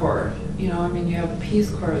Peace Corps? You have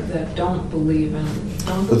Peace Corps that don't believe in.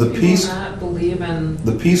 Don't But the people Peace- not believe in?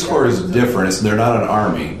 The Peace Corps is different. They're not an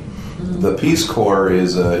army. The Peace Corps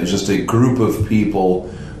is just a group of people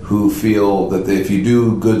who feel that if you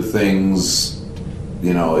do good things,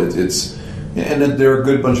 it's And they're a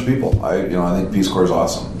good bunch of people. I think Peace Corps is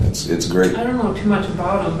awesome. It's great. I don't know too much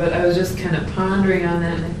about them, but I was just kind of pondering on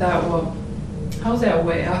that, and I thought, well, how's that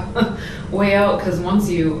way out? Way out, because once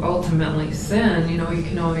you ultimately sin, you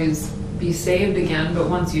can always be saved again, but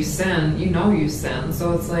once you sin, you sin.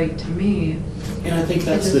 So it's like, to me... And I think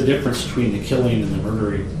that's the difference between the killing and the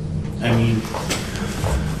murdering. I mean,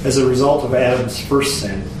 as a result of Adam's first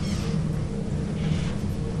sin,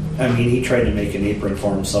 I mean, he tried to make an apron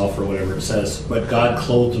for himself or whatever it says, but God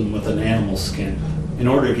clothed him with an animal skin. In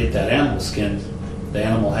order to get that animal skin, the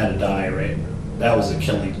animal had to die, right? That was a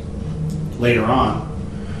killing. Later on,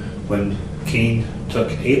 when Cain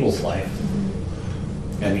took Abel's life,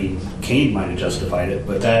 I mean, Cain might have justified it,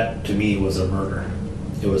 but that, to me, was a murder.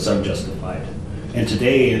 It was unjustified. And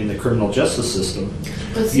today, in the criminal justice system,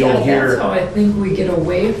 But you'll hear... That's how I think we get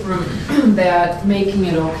away from that, making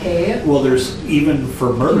it okay. Well, there's, even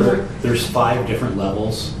for murder, there's 5 different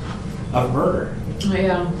levels of murder.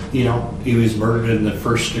 Yeah. He was murdered in the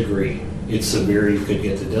 1st degree. It's severe, you could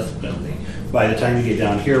get the death penalty. By the time you get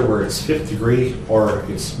down here where it's 5th degree or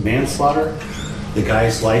it's manslaughter, the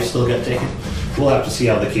guy's life still got taken. We'll have to see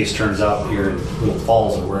how the case turns out here in Little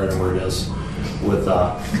Falls or wherever it is with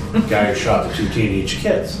a guy who shot the 2 teenage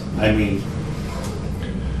kids. I mean,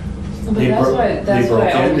 But they that's broke what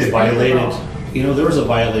I in, always they think violated. about. There was a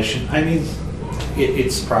violation. I mean,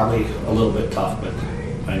 it's probably a little bit tough, but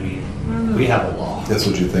I mean, we have a law. That's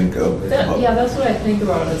what you think of. That's what I think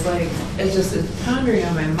about. It's pondering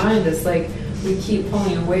on my mind. It's like we keep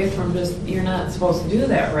pulling away from you're not supposed to do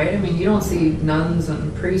that, right? I mean, you don't see nuns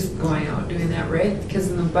and priests going out doing that, right? Because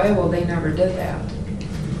in the Bible, they never did that.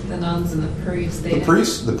 The nuns and the priests, The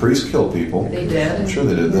priests killed people. They did. I'm sure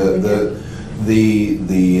they did.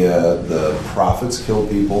 The prophets killed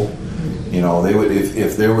people. They would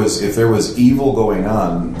if there was evil going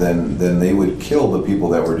on, then they would kill the people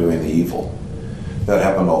that were doing the evil. That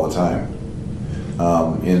happened all the time.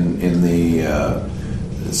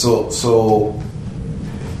 So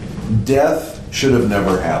death should have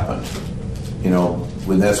never happened.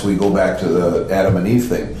 When we go back to the Adam and Eve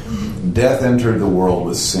thing. Death entered the world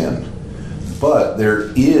with sin, but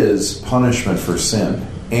there is punishment for sin,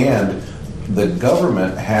 and the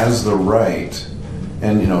government has the right.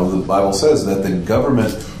 And the Bible says that the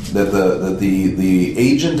government, that the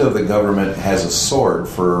agent of the government has a sword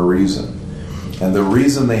for a reason, and the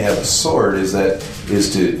reason they have a sword is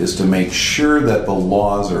to make sure that the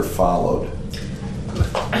laws are followed.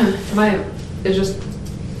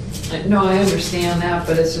 No, I understand that,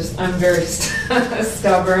 but it's just I'm very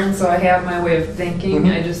stubborn, so I have my way of thinking.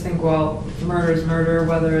 Mm-hmm. I just think, well, murder is murder,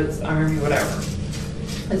 whether it's army, whatever.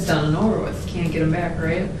 It's done and over with. Can't get them back,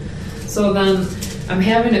 right? So then I'm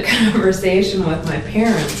having a conversation with my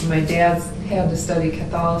parents. My dad's had to study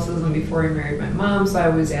Catholicism before he married my mom, so I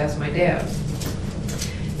always ask my dad.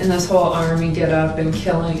 And this whole army get up and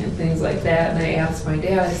killing and things like that, and I asked my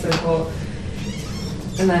dad, I said, well,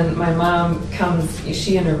 and then my mom comes,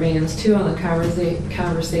 she intervenes too in the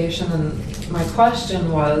conversation, and my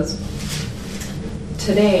question was,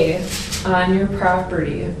 today, on your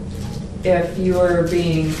property, if you were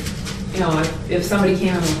being, if somebody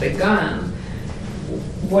came in with a gun,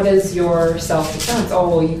 what is your self-defense? Oh,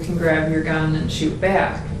 well, you can grab your gun and shoot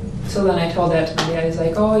back. So then I told that to my dad. He's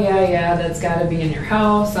like, oh, yeah, that's got to be in your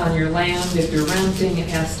house, on your land. If you're renting, it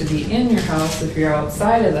has to be in your house. If you're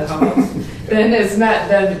outside of the house, then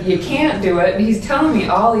you can't do it. And he's telling me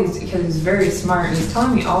all these, because he's very smart, and he's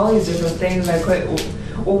telling me all these different things. I quit,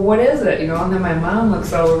 well, what is it? And then my mom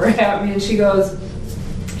looks over at me, and she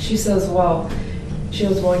says, well,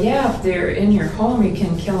 yeah, if they're in your home, you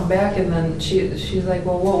can kill them back. And then she's like,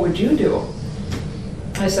 well, what would you do?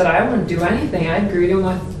 I said, I wouldn't do anything. I'd greet them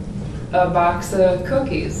with a box of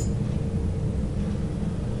cookies.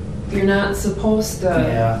 You're not supposed to...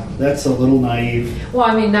 Yeah, that's a little naive. Well,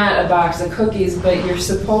 I mean, not a box of cookies, but you're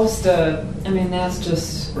supposed to... I mean, that's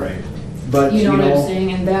just... Right. But, you know what I'm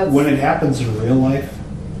saying? And that's... When it happens in real life,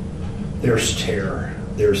 there's terror,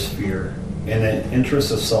 there's fear. In the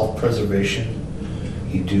interest of self-preservation,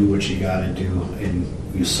 you do what you gotta do, and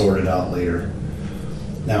you sort it out later.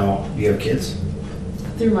 Now, do you have kids?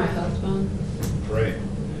 Through my husband. Right.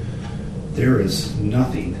 There is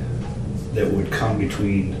nothing that would come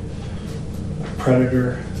between a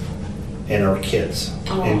predator and our kids.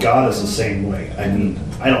 Oh. And God is the same way. I mean,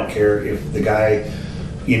 I don't care if the guy,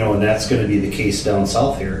 and that's going to be the case down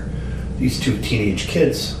south here. These 2 teenage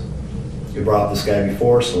kids, you brought this guy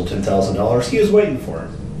before, sold $10,000. He was waiting for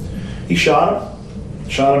him. He shot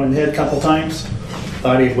him in the head a couple times,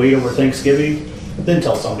 thought he'd wait over Thanksgiving, then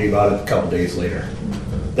tell somebody about it a couple days later.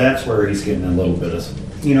 That's where he's getting a little bit of...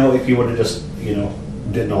 if you would have just,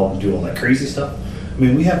 didn't all do all that crazy stuff. I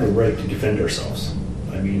mean, we have the right to defend ourselves.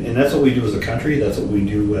 I mean, and that's what we do as a country. That's what we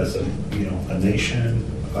do as a a nation.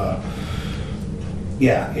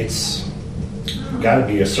 Yeah, it's got to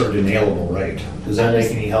be a certain inalienable right. Does that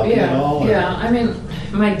make any help at all? Or? Yeah, I mean,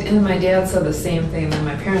 my dad said the same thing. Then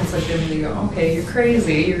my parents looked at me and go, "Okay, you're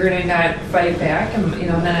crazy. You're gonna not fight back." And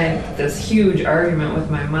then I had this huge argument with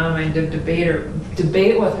my mom. I did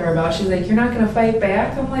debate with her about. She's like, "You're not gonna fight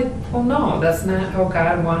back?" I'm like, "Well, no. That's not how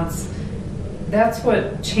God wants." That's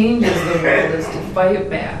what changes the world, is to fight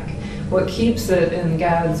back. What keeps it in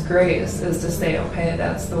God's grace is to say, "Okay,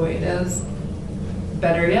 that's the way it is."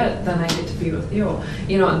 Better yet, then I get to be with you.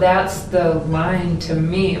 That's the line to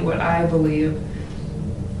me, what I believe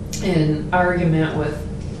in argument with,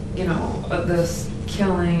 this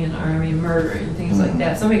killing and murdering, things like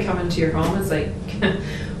that. Somebody coming to your home, it's like,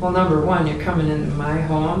 well, number one, you're coming into my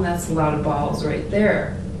home, that's a lot of balls right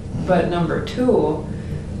there. But number two,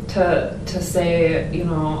 to say,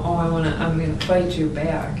 oh, I'm gonna fight you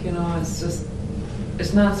back, it's just,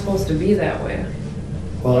 it's not supposed to be that way.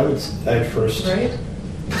 Well, I'd first right?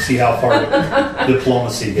 see how far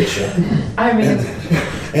diplomacy gets you. I mean,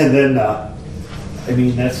 and then,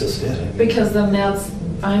 that's just it. Because then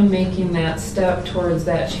I'm making that step towards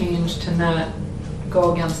that change to not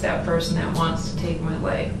go against that person that wants to take my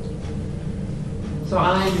life. So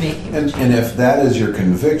I'm making and if that is your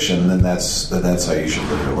conviction, then that's how you should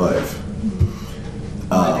live your life.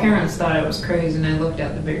 My parents thought I was crazy, and I looked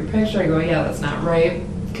at the bigger picture. I go, yeah, that's not right,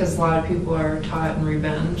 because a lot of people are taught in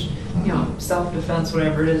revenge, self-defense,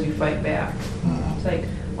 whatever it is, you fight back. It's like,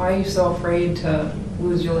 why are you so afraid to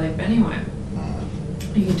lose your life anyway?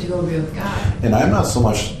 You get to go be with God. And I'm not so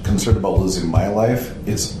much concerned about losing my life.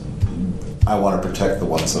 It's I want to protect the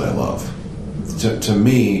ones that I love. To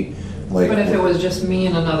me, like. But if it was just me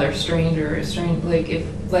and another stranger, that's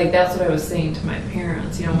what I was saying to my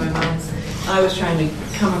parents. My mom's. I was trying to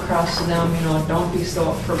come across to them. Don't be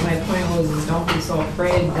so. My point was, don't be so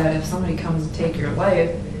afraid that if somebody comes to take your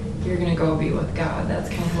life, you're going to go be with God. That's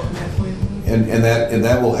kind of what my point was. And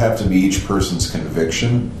that will have to be each person's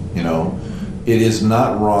conviction. It is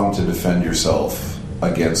not wrong to defend yourself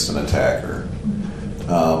against an attacker.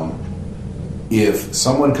 If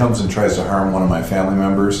someone comes and tries to harm one of my family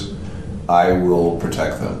members, I will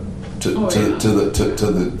protect them to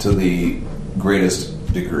the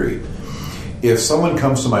greatest degree. If someone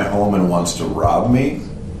comes to my home and wants to rob me,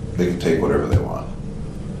 they can take whatever they want.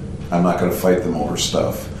 I'm not going to fight them over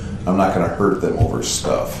stuff. I'm not going to hurt them over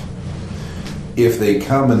stuff. If they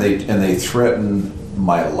come and they threaten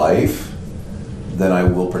my life, then I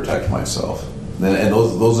will protect myself. And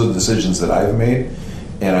those are the decisions that I've made,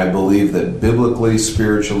 and I believe that biblically,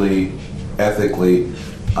 spiritually, ethically,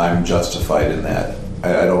 I'm justified in that. I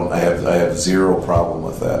have zero problem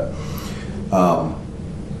with that.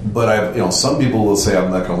 But some people will say,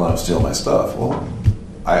 I'm not going to let them steal my stuff. Well,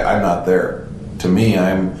 I'm not there. To me,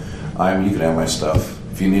 I'm. You can have my stuff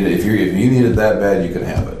if you need it. If you need it that bad, you can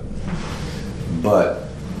have it. But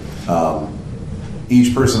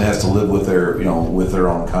each person has to live with their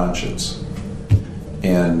own conscience,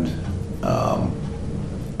 and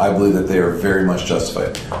I believe that they are very much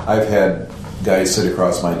justified. I've had guys sit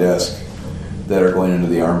across my desk that are going into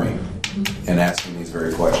the Army and asking these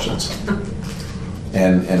very questions.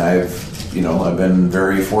 And I've been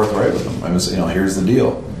very forthright with them. I'm just, here's the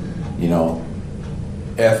deal.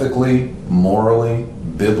 Ethically, morally,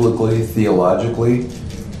 biblically, theologically,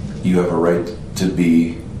 you have a right to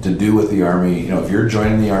do what the Army, if you're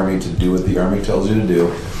joining the Army, to do what the Army tells you to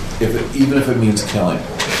do, even if it means killing.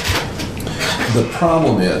 The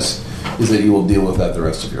problem is that you will deal with that the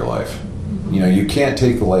rest of your life. You can't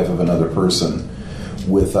take the life of another person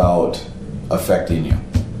without affecting you.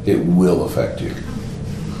 It will affect you.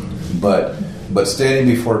 But standing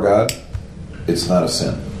before God, it's not a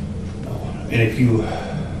sin. And if you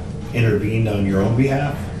intervened on your own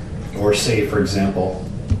behalf, or say, for example,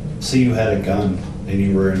 say you had a gun and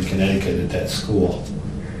you were in Connecticut at that school,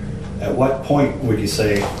 at what point would you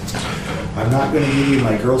say, I'm not going to give you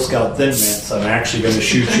my Girl Scout Thin Mints, I'm actually going to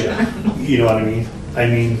shoot you? You know what I mean? I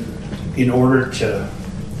mean, in order to,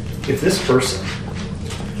 if this person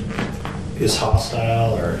is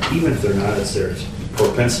hostile, or even if they're not, it's their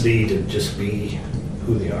propensity to just be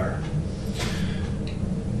who they are,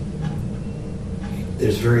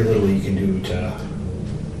 there's very little you can do to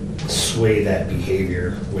sway that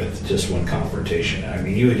behavior with just one confrontation. I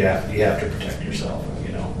mean, you have to protect yourself.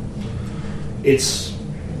 It's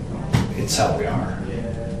how we are.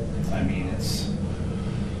 I mean, it's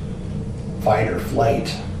fight or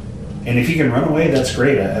flight. And if you can run away, that's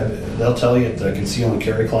great. They'll tell you at the conceal and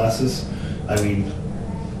carry classes. I mean,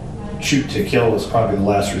 shoot to kill is probably the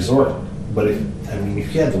last resort. But if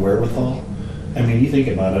you had the wherewithal, you think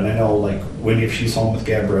about it. I know, like, if she's home with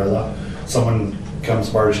Gabriella, someone comes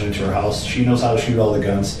barging into her house, she knows how to shoot all the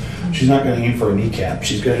guns. She's not going to aim for a kneecap.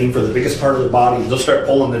 She's going to aim for the biggest part of the body. They'll start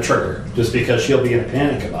pulling the trigger just because she'll be in a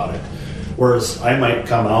panic about it. Whereas I might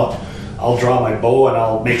come out, I'll draw my bow and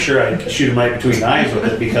I'll make sure I shoot him right between the eyes with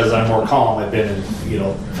it because I'm more calm. I've been in,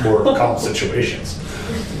 more calm situations.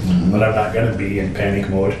 But I'm not going to be in panic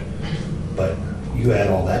mode. But you add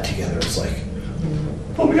all that together, it's like,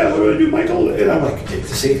 oh my God, what do I do, Michael? And I'm like, the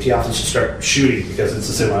safety officers start shooting because it's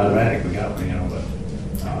a semi-automatic. We got,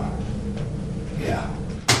 yeah.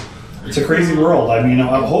 It's a crazy world.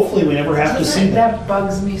 Hopefully we never have to see that. That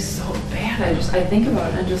bugs me so bad. I think about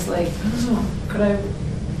it and I'm just like, I don't know, could I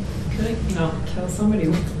kill somebody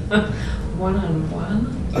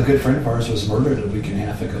one-on-one? A good friend of ours was murdered a week and a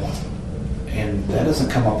half ago. And that doesn't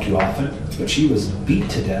come up too often, but she was beat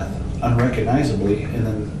to death unrecognizably and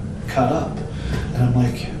then cut up. And I'm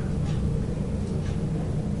like,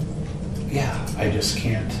 yeah, I just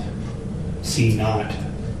can't see not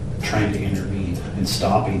trying to intervene and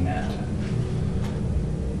stopping that.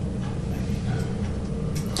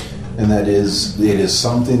 And it is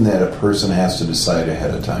something that a person has to decide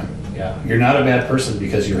ahead of time. Yeah, you're not a bad person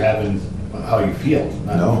because you're having how you feel,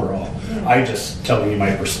 not overall. Yeah. I just telling you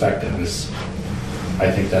my perspective is, I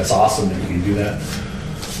think that's awesome that you can do that.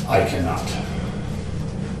 I cannot.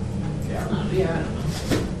 Yeah.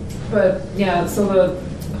 But yeah, so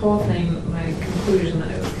the whole thing, my conclusion that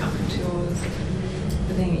I was coming to was,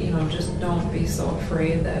 I think, just don't be so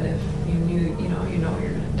afraid that if you knew, you're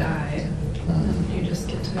going to die, then you just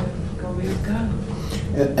get to go be with God.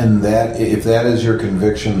 And that, if that is your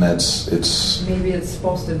conviction, it's... Maybe it's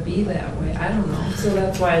supposed to be that way. I don't know. So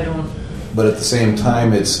that's why I don't... But at the same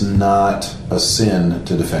time, it's not a sin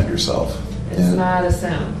to defend yourself. It's not a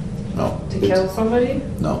sin. No. To kill somebody?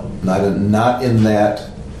 No, not in that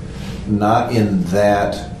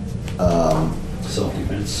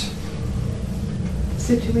self-defense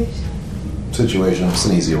situation. It's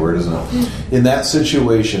an easy word, isn't it? In that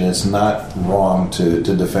situation, it's not wrong to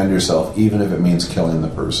defend yourself, even if it means killing the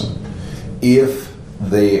person. If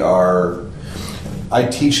they are... I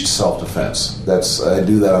teach self-defense. I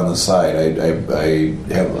do that on the side. I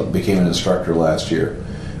became an instructor last year,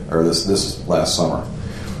 or this last summer.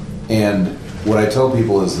 And what I tell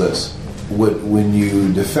people is this: when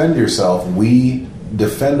you defend yourself, we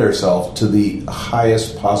defend ourselves to the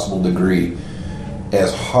highest possible degree,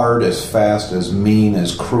 as hard, as fast, as mean,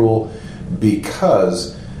 as cruel,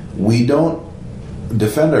 because we don't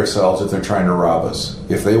defend ourselves if they're trying to rob us.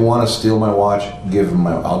 If they want to steal my watch, I'll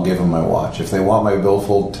give them my watch. If they want my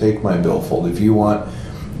billfold, take my billfold. If you want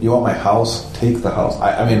my house, take the house.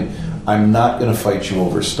 I'm not going to fight you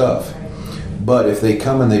over stuff. But if they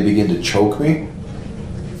come and they begin to choke me,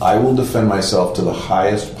 I will defend myself to the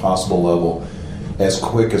highest possible level, as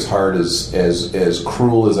quick, as hard, as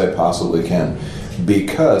cruel as I possibly can,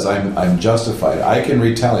 because I'm justified. I can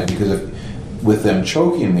retaliate, because with them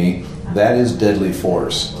choking me, that is deadly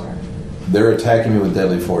force. They're attacking me with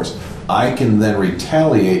deadly force. I can then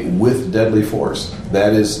retaliate with deadly force.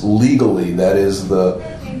 That is legally, that is the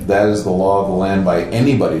law of the land by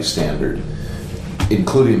anybody's standard,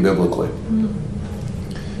 including biblically.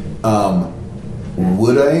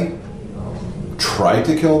 Would I try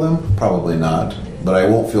to kill them? Probably not. But I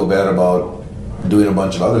won't feel bad about doing a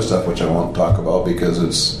bunch of other stuff, which I won't talk about because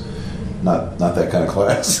it's not that kind of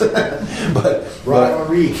class. but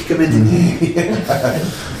Rick, come into me.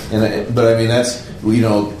 But that's,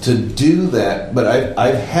 to do that. But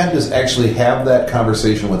I've had to actually have that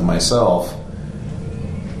conversation with myself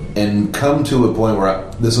and come to a point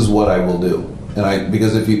where this is what I will do. And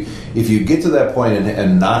because if you get to that point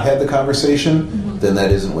and not have the conversation, then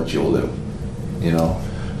that isn't what you will do.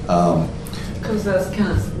 Because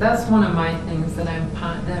that's one of my things that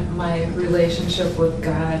that my relationship with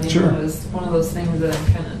God, is one of those things that I'm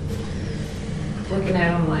kind of looking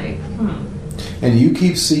at him like, And you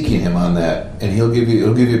keep seeking Him on that, and He'll give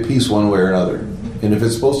you peace one way or another. And if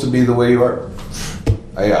it's supposed to be the way you are,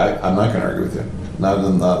 I'm not going to argue with you, not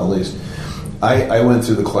in the least. I went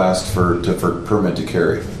through the class for permit to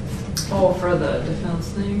carry. Oh, for the defense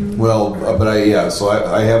thing? Well, but I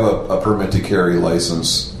have a permit to carry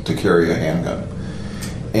license to carry a handgun.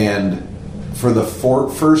 And for the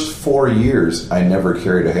first 4 years, I never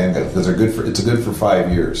carried a handgun because it's good for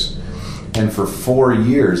 5 years. And for 4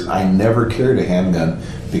 years, I never carried a handgun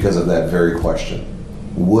because of that very question.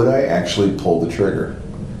 Would I actually pull the trigger?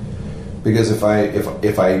 Because if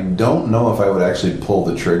I don't know if I would actually pull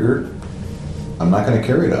the trigger, I'm not going to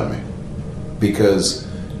carry it on me, because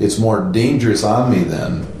it's more dangerous on me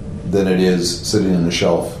then than it is sitting in a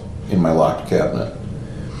shelf in my locked cabinet.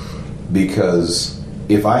 Because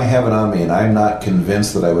if I have it on me and I'm not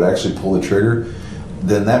convinced that I would actually pull the trigger,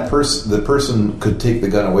 then the person could take the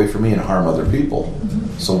gun away from me and harm other people.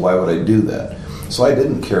 So why would I do that? So I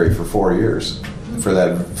didn't carry for 4 years for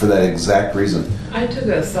that exact reason. I took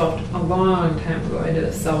a long time ago, I did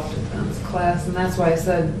a self-defense class, and that's why I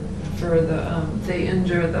said for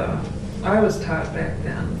I was taught back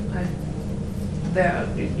then that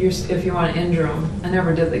if you want to injure them, I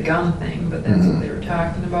never did the gun thing, but that's what they were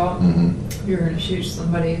talking about. If you're going to shoot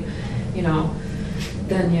somebody,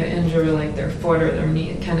 then you injure like their foot or their knee,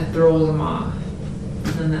 it kind of throws them off.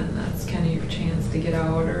 And then that's kind of your chance to get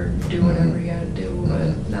out or do whatever you got to do.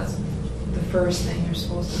 But that's the first thing you're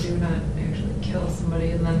supposed to do, not actually kill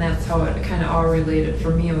somebody. And then that's how it kind of all related. For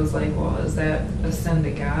me, it was like, well, is that a sin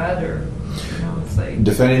to God? Or, it's like...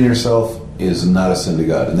 Defending yourself is not a sin to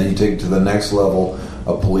God. And then you take it to the next level,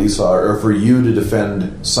 a police officer, or for you to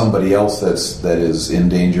defend somebody else that is in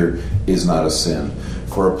danger is not a sin.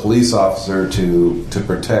 For a police officer to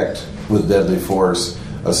protect with deadly force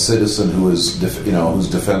a citizen who is who's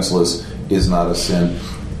defenseless is not a sin.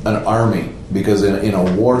 An army, because in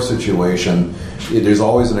a war situation, there's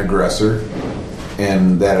always an aggressor,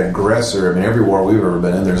 and that aggressor, every war we've ever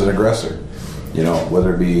been in, there's an aggressor.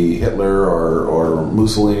 Whether it be Hitler or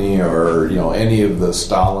Mussolini or any of the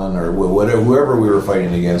Stalin or whoever we were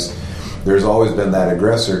fighting against, there's always been that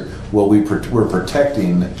aggressor. Well, we're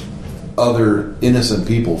protecting other innocent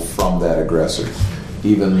people from that aggressor.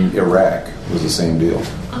 Even Iraq was the same deal.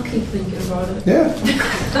 I'll keep thinking about it. Yeah,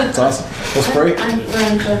 that's awesome. Let's pray.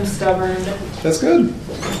 I'm stubborn. That's good.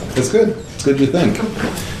 That's good. It's good you think.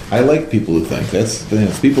 I like people who think.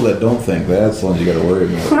 It's people that don't think. That's the ones you got to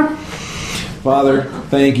worry about. Father,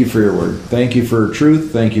 thank you for your word. Thank you for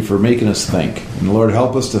truth. Thank you for making us think. And Lord,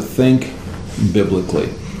 help us to think biblically.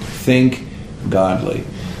 Think godly.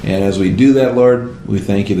 And as we do that, Lord, we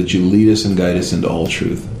thank you that you lead us and guide us into all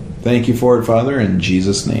truth. Thank you for it, Father, in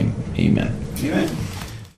Jesus' name. Amen. Amen.